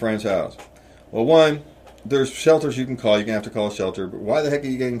go to my friend's house. Well, one, there's shelters you can call. You're going to have to call a shelter. But why the heck are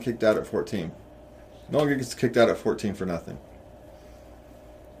you getting kicked out at 14? No one gets kicked out at 14 for nothing.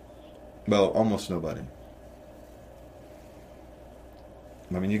 Well, almost nobody.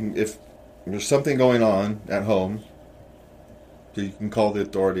 I mean, if there's something going on at home, you can call the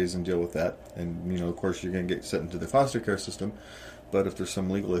authorities and deal with that. And, of course, you're going to get sent into the foster care system. But if there's some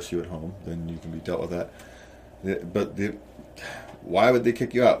legal issue at home, then you can be dealt with that. But why would they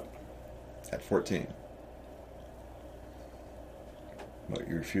kick you out at 14? What,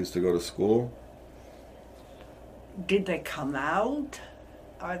 you refuse to go to school? Did they come out?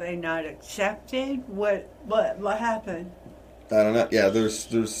 Are they not accepted? What happened? I don't know. Yeah,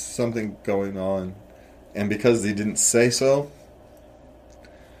 there's something going on, and because they didn't say so,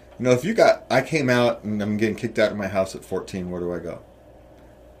 if I came out and I'm getting kicked out of my house at 14, where do I go?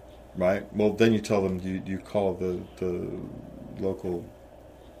 Right. Well, then you tell them you call the local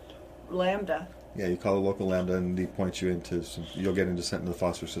Lambda. Yeah, you call the local Lambda and they point you into you'll get sent into the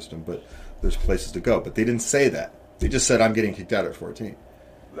foster system, but there's places to go. But they didn't say that. They just said I'm getting kicked out at 14.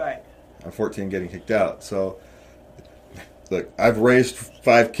 Right. I'm 14 getting kicked out. So, look, I've raised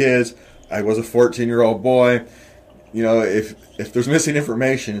 5 kids. I was a 14-year-old boy. If there's missing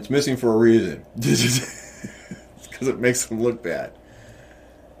information, it's missing for a reason. Because it makes them look bad.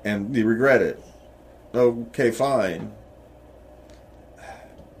 And you regret it. Okay, fine.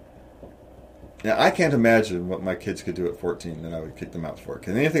 Now, I can't imagine what my kids could do at 14 that I would kick them out for.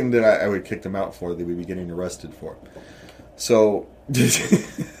 Because anything that I would kick them out for, they would be getting arrested for. So, they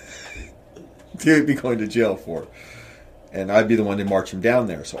would be going to jail for. And I'd be the one to march them down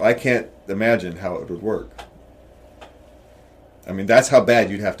there. So I can't imagine how it would work. I mean, that's how bad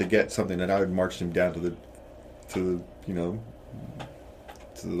you'd have to get something that I would march them down to the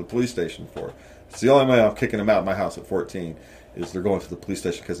police station for. It's the only way I'm kicking them out of my house at 14 is they're going to the police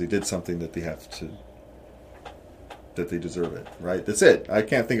station because they did something that they deserve it, right? That's it. I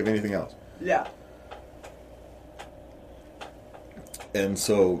can't think of anything else. Yeah. And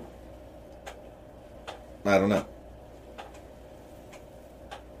so, I don't know.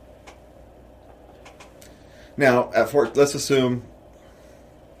 Now, let's assume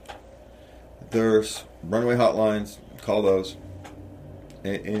there's runaway hotlines. Call those.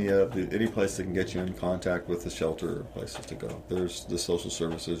 Any place that can get you in contact with the shelter or places to go. There's the social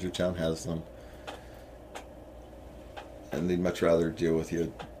services. Your town has them. And they'd much rather deal with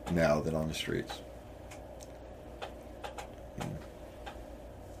you now than on the streets.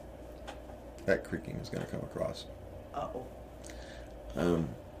 That creaking is going to come across. Uh-oh.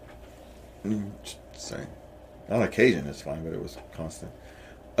 Just saying. On occasion it's fine, but it was constant.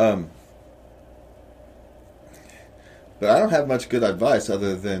 But I don't have much good advice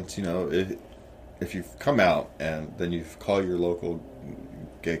other than, if you've come out and then you call your local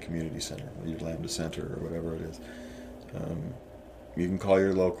gay community center, or your Lambda Center, or whatever it is. You can call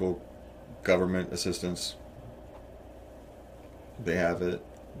your local government assistance. They have it.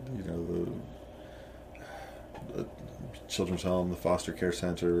 You know, the children's home, the foster care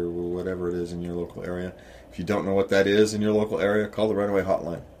center, whatever it is in your local area. If you don't know what that is in your local area, call the runaway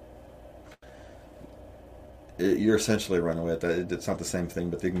hotline. You're essentially a runaway at that. It's not the same thing,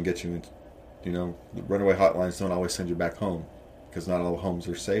 but they can get you. You know, the runaway hotlines don't always send you back home because not all homes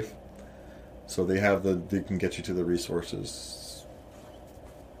are safe. So they can get you to the resources,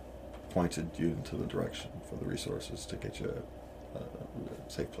 pointed you into the direction for the resources to get you a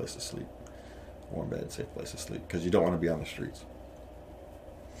safe place to sleep, warm bed, safe place to sleep, because you don't want to be on the streets.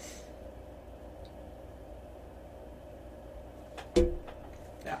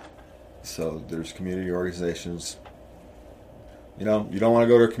 Yeah. So there's community organizations. You know, you don't want to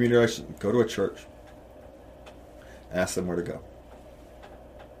go to a community organization, go to a church. Ask them where to go.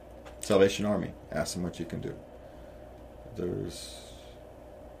 Salvation Army, ask them what you can do. There's,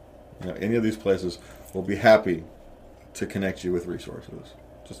 you know, any of these places will be happy to connect you with resources.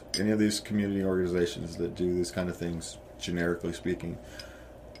 Just any of these community organizations that do these kind of things, generically speaking,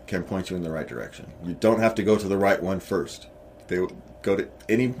 can point you in the right direction. You don't have to go to the right one first. They will go to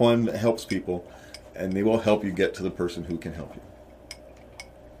anyone that helps people, and they will help you get to the person who can help you.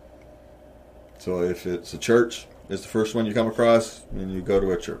 So if it's a church, it's the first one you come across, then you go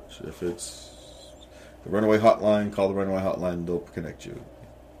to a church. If it's the runaway hotline, call the runaway hotline, they'll connect you.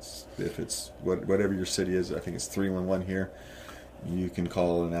 If it's whatever your city is, I think it's 311 here, you can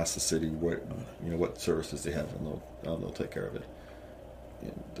call and ask the city what services they have, and they'll take care of it.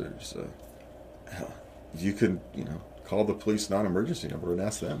 And there's you can call the police non-emergency number and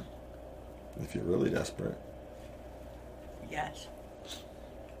ask them if you're really desperate. Yes.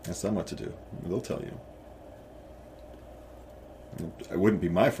 Ask them what to do. They'll tell you. It wouldn't be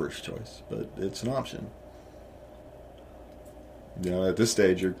my first choice, but it's an option. You know, at this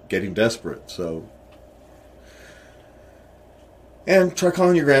stage, you're getting desperate, so. And try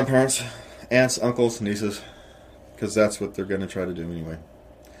calling your grandparents, aunts, uncles, nieces, because that's what they're going to try to do anyway.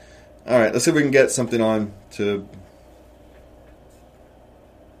 All right, let's see if we can get something on to.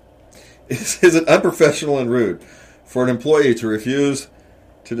 Is it unprofessional and rude for an employee to refuse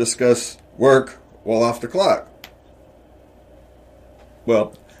to discuss work while off the clock?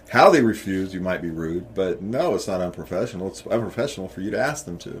 Well, how they refuse, you might be rude, but no, it's not unprofessional. It's unprofessional for you to ask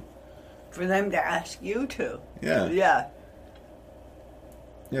them to. For them to ask you to. Yeah. Yeah.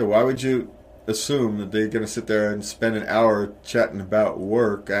 Yeah, why would you assume that they're going to sit there and spend an hour chatting about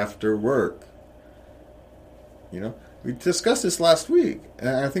work after work? You know, we discussed this last week,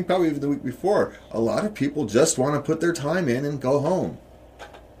 and I think probably even the week before. A lot of people just want to put their time in and go home.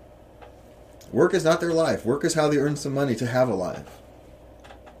 Work is not their life. Work is how they earn some money to have a life.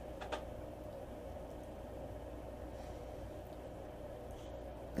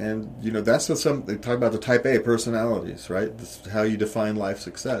 And, that's what they talk about, the type A personalities, right? This is how you define life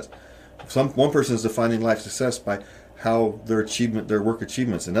success. One person is defining life success by how their work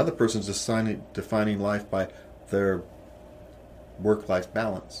achievements. Another person is defining life by their work-life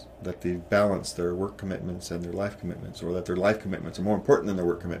balance, that they balance their work commitments and their life commitments, or that their life commitments are more important than their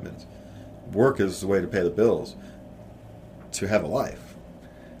work commitments. Work is the way to pay the bills, to have a life.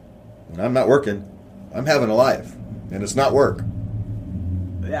 When I'm not working, I'm having a life, and it's not work.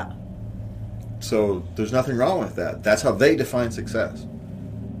 Yeah. So there's nothing wrong with that. That's how they define success.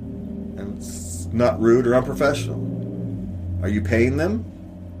 And it's not rude or unprofessional. Are you paying them?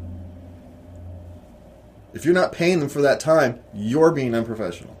 If you're not paying them for that time, you're being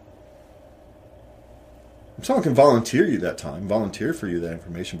unprofessional. If someone can volunteer you that time, volunteer for you that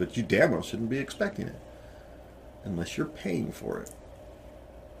information, but you damn well shouldn't be expecting it. Unless you're paying for it.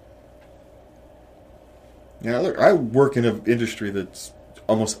 Now, look, I work in an industry that's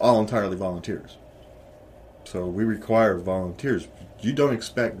almost all entirely volunteers. So we require volunteers. You don't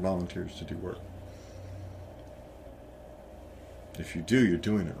expect volunteers to do work. If you do, you're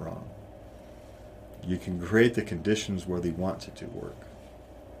doing it wrong. You can create the conditions where they want to do work.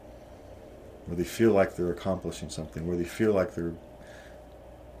 Where they feel like they're accomplishing something. Where they feel like they're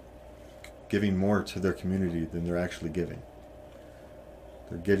giving more to their community than they're actually giving.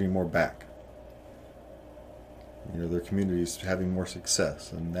 They're getting more back. Their community's having more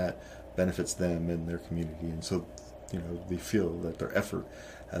success, and that benefits them and their community. And so, they feel that their effort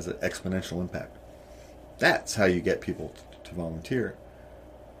has an exponential impact. That's how you get people to volunteer.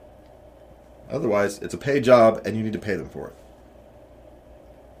 Otherwise, it's a paid job, and you need to pay them for it.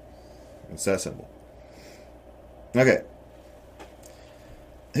 It's that simple. Okay.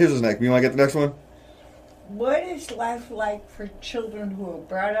 Here's the next. You want to get the next one? What is life like for children who are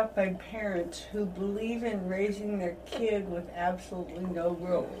brought up by parents who believe in raising their kid with absolutely no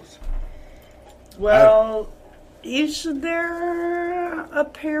rules? Well, is there a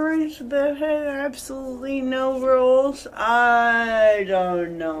parent that had absolutely no rules? I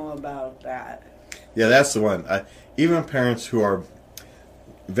don't know about that. Yeah, that's the one. Even parents who are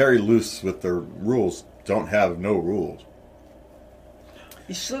very loose with their rules don't have no rules.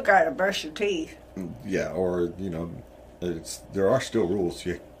 You still gotta brush your teeth. Yeah, or, there are still rules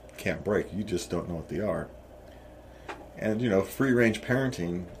you can't break. You just don't know what they are. And, free-range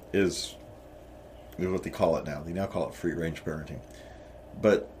parenting is what they call it now. They now call it free-range parenting.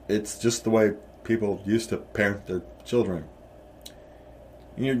 But it's just the way people used to parent their children.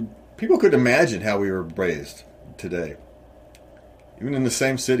 People could imagine how we were raised today. Even in the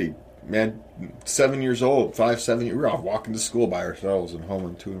same city. Man, 7 years old, 5, 7 years, we were off walking to school by ourselves and home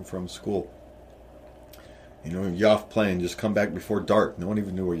and to and from school. You off playing, just come back before dark. No one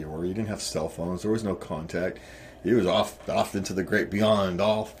even knew where you were. You didn't have cell phones. There was no contact. He was off into the great beyond,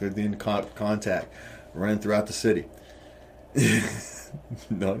 off in contact, running throughout the city.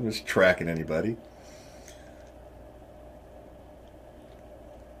 No one was tracking anybody.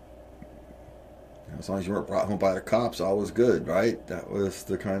 As long as you weren't brought home by the cops, all was good, right? That was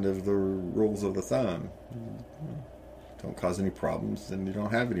the kind of the rules of the thumb. Don't cause any problems, then you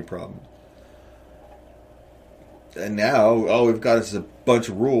don't have any problems. And now, all we've got is a bunch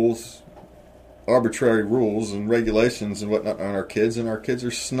of rules, arbitrary rules and regulations and whatnot on our kids, and our kids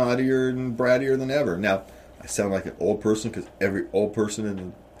are snottier and brattier than ever. Now, I sound like an old person because every old person in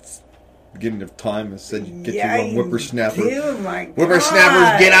the beginning of time has said, "Get your own whippersnapper. Oh my God.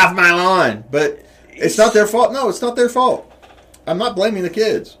 Whippersnappers, get off my lawn." But it's not their fault. No, it's not their fault. I'm not blaming the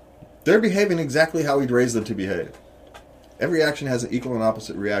kids. They're behaving exactly how we'd raise them to behave. Every action has an equal and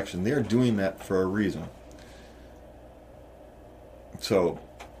opposite reaction. They're doing that for a reason. So,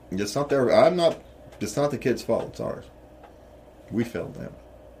 it's not it's not the kids' fault, it's ours. We failed them.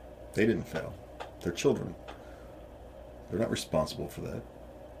 They didn't fail. They're children. They're not responsible for that.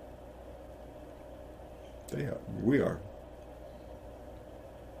 They are. We are.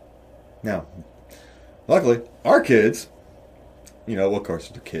 Now, luckily, our kids, of course,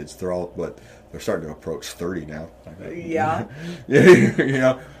 the kids, they're all, they're starting to approach 30 now. Yeah.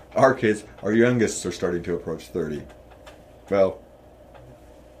 Our kids, our youngest are starting to approach 30. Well,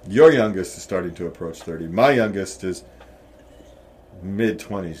 your youngest is starting to approach 30. My youngest is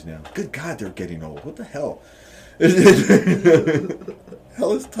mid-20s now. Good God, they're getting old. What the hell?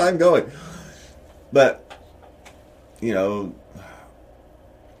 Hell is time going? But, not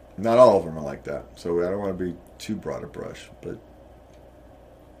all of them are like that. So I don't want to be too broad a brush. But,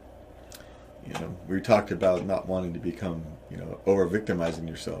 we talked about not wanting to become, over-victimizing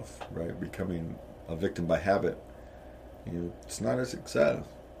yourself, right? Becoming a victim by habit. It's not a success.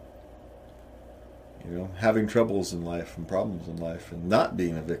 Having troubles in life and problems in life and not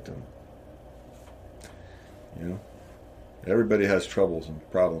being a victim. Everybody has troubles and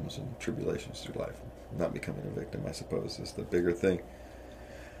problems and tribulations through life. Not becoming a victim, I suppose, is the bigger thing.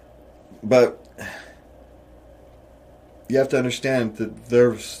 But you have to understand that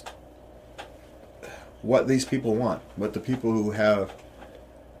there's what these people want. What the people who have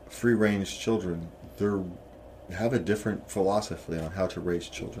free-range children, they have a different philosophy on how to raise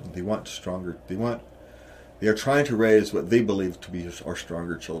children. They want stronger. They are trying to raise what they believe to be our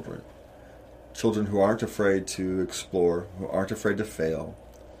stronger children. Children who aren't afraid to explore, who aren't afraid to fail,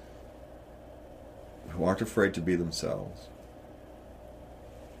 who aren't afraid to be themselves,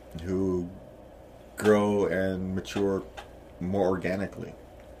 who grow and mature more organically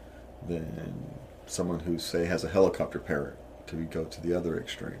than someone who, say, has a helicopter parent, to go to the other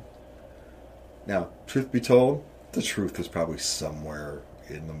extreme. Now, truth be told, the truth is probably somewhere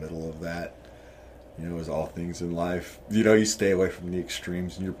in the middle of that. As all things in life, you stay away from the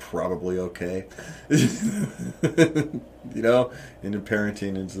extremes and you're probably okay. In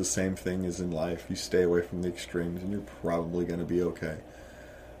parenting, it's the same thing as in life. You stay away from the extremes and you're probably going to be okay.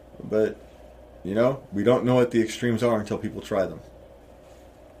 But, we don't know what the extremes are until people try them.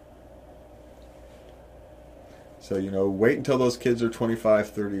 So, wait until those kids are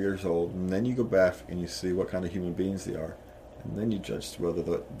 25, 30 years old, and then you go back and you see what kind of human beings they are. And then you judge whether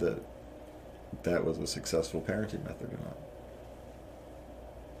that was a successful parenting method or not.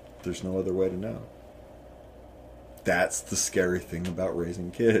 There's no other way to know. That's the scary thing about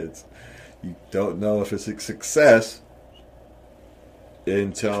raising kids. You don't know if it's a success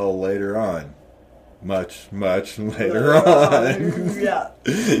until later on. Much, much later on. Yeah.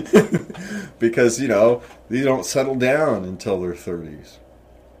 Because, they don't settle down until their 30s.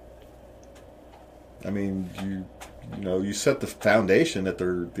 I mean, you set the foundation that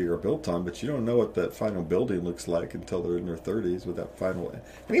they are built on, but you don't know what that final building looks like until they're in their 30s with that final.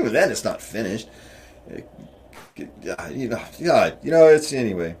 And even then, it's not finished. It's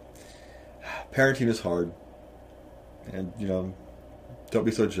anyway. Parenting is hard, and don't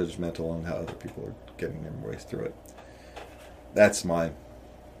be so judgmental on how other people are getting their ways through it. That's my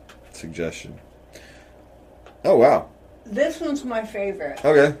suggestion. Oh wow! This one's my favorite.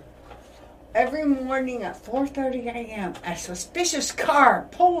 Okay. Every morning at 4:30 a.m., a suspicious car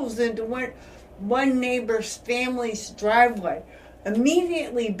pulls into one neighbor's family's driveway,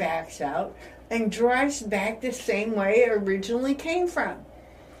 immediately backs out, and drives back the same way it originally came from.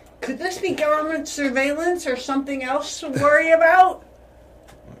 Could this be government surveillance or something else to worry about?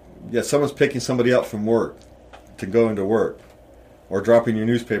 Yeah, someone's picking somebody up from work to go into work, or dropping your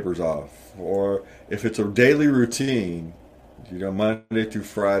newspapers off, or if it's a daily routine, Monday through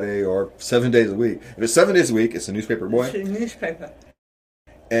Friday, or 7 days a week. If it's 7 days a week, it's a newspaper boy. It's a newspaper.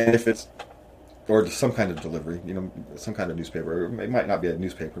 And if it's, or some kind of delivery, some kind of newspaper. It might not be a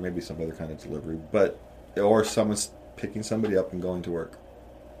newspaper, maybe some other kind of delivery, or someone's picking somebody up and going to work.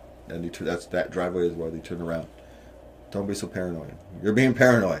 And that driveway is where they turn around. Don't be so paranoid. You're being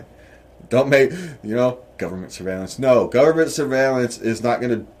paranoid. Don't make, government surveillance. No, government surveillance is not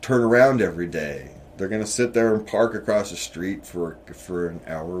going to turn around every day. They're going to sit there and park across the street for an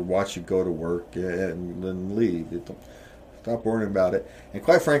hour, watch you go to work, and then leave. Stop worrying about it. And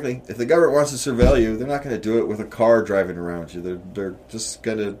quite frankly, if the government wants to surveil you, they're not going to do it with a car driving around you. They're just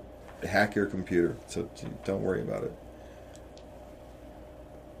going to hack your computer. So don't worry about it.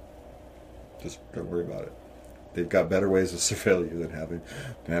 Just don't worry about it. They've got better ways to surveil you than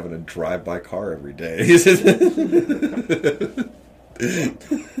having a drive-by car every day.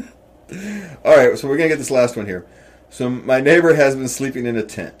 All right, so we're going to get this last one here. So my neighbor has been sleeping in a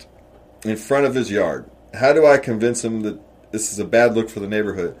tent in front of his yard. How do I convince him that this is a bad look for the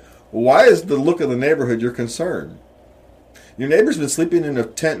neighborhood? Why is the look of the neighborhood your concern? Your neighbor's been sleeping in a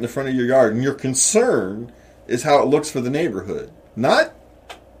tent in the front of your yard, and your concern is how it looks for the neighborhood, not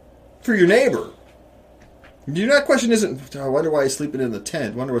for your neighbor. Your question isn't, I wonder why he's sleeping in the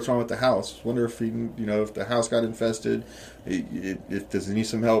tent. Wonder what's wrong with the house. Wonder if if the house got infested. Does he need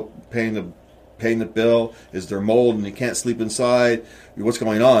some help paying the bill? Is there mold and he can't sleep inside? What's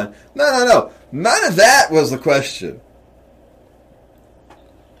going on? No. None of that was the question.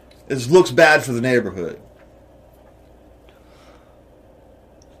 It looks bad for the neighborhood.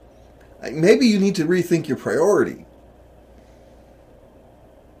 Maybe you need to rethink your priority.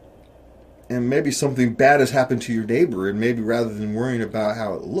 And maybe something bad has happened to your neighbor, and maybe rather than worrying about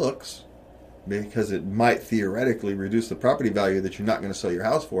how it looks, because it might theoretically reduce the property value that you're not going to sell your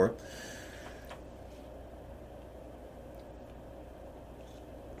house for,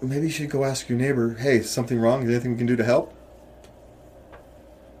 maybe you should go ask your neighbor, hey, is something wrong? Is there anything we can do to help?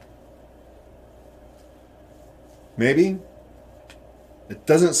 Maybe. It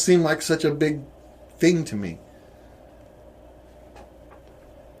doesn't seem like such a big thing to me.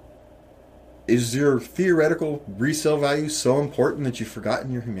 Is your theoretical resale value so important that you've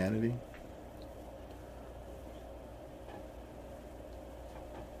forgotten your humanity?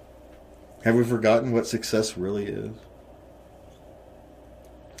 Have we forgotten what success really is?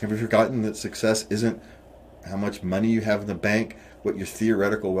 Have we forgotten that success isn't how much money you have in the bank, what your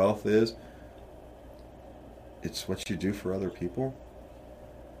theoretical wealth is? It's what you do for other people.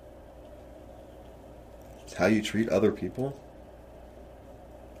 It's how you treat other people.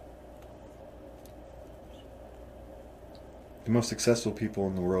 The most successful people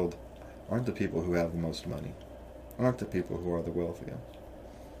in the world aren't the people who have the most money, aren't the people who are the wealthiest.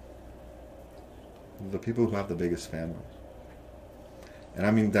 The people who have the biggest families. And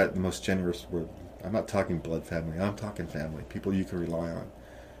I mean that the most generous word. I'm not talking blood family, I'm talking family. People you can rely on.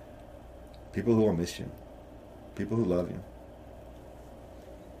 People who will miss you. People who love you.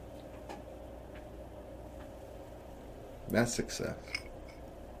 That's success.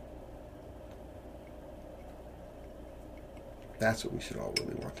 That's what we should all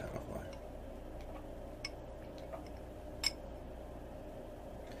really want out of life.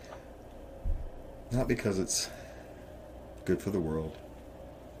 Not because it's good for the world.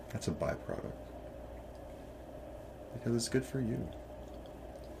 That's a byproduct. Because it's good for you.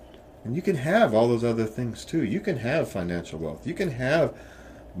 And you can have all those other things too. You can have financial wealth. You can have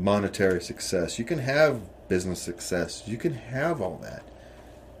monetary success. You can have business success. You can have all that.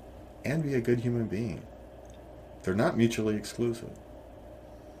 And be a good human being. They're not mutually exclusive.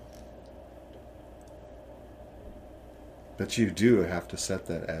 But you do have to set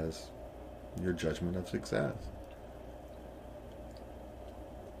that as your judgment of success.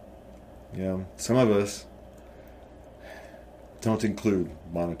 You know, some of us don't include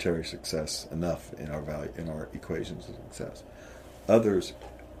monetary success enough in our value, in our equations of success. Others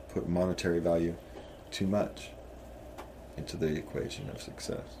put monetary value too much into the equation of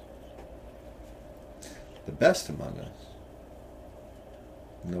success. The best among us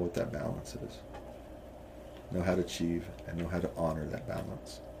know what that balance is, know how to achieve, and know how to honor that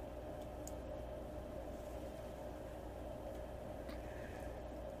balance.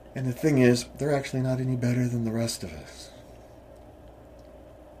 And the thing is, they're actually not any better than the rest of us.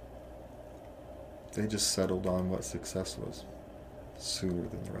 They just settled on what success was sooner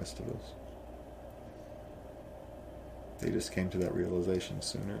than the rest of us. They just came to that realization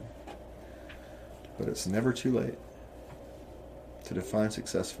sooner. But it's never too late to define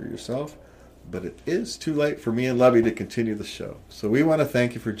success for yourself. But it is too late for me and Lubby to continue the show. So we want to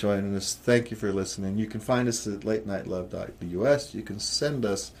thank you for joining us. Thank you for listening. You can find us at latenightLove.us. You can send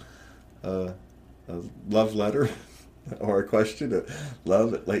us a love letter or a question at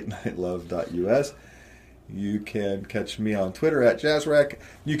love@latenightLove.us. You can catch me on Twitter at JazzRack.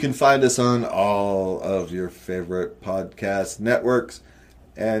 You can find us on all of your favorite podcast networks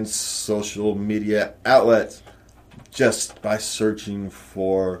and social media outlets just by searching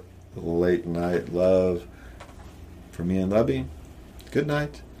for Late Night Love. For me and Lubby, good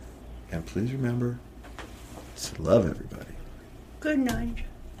night. And please remember to love everybody. Good night.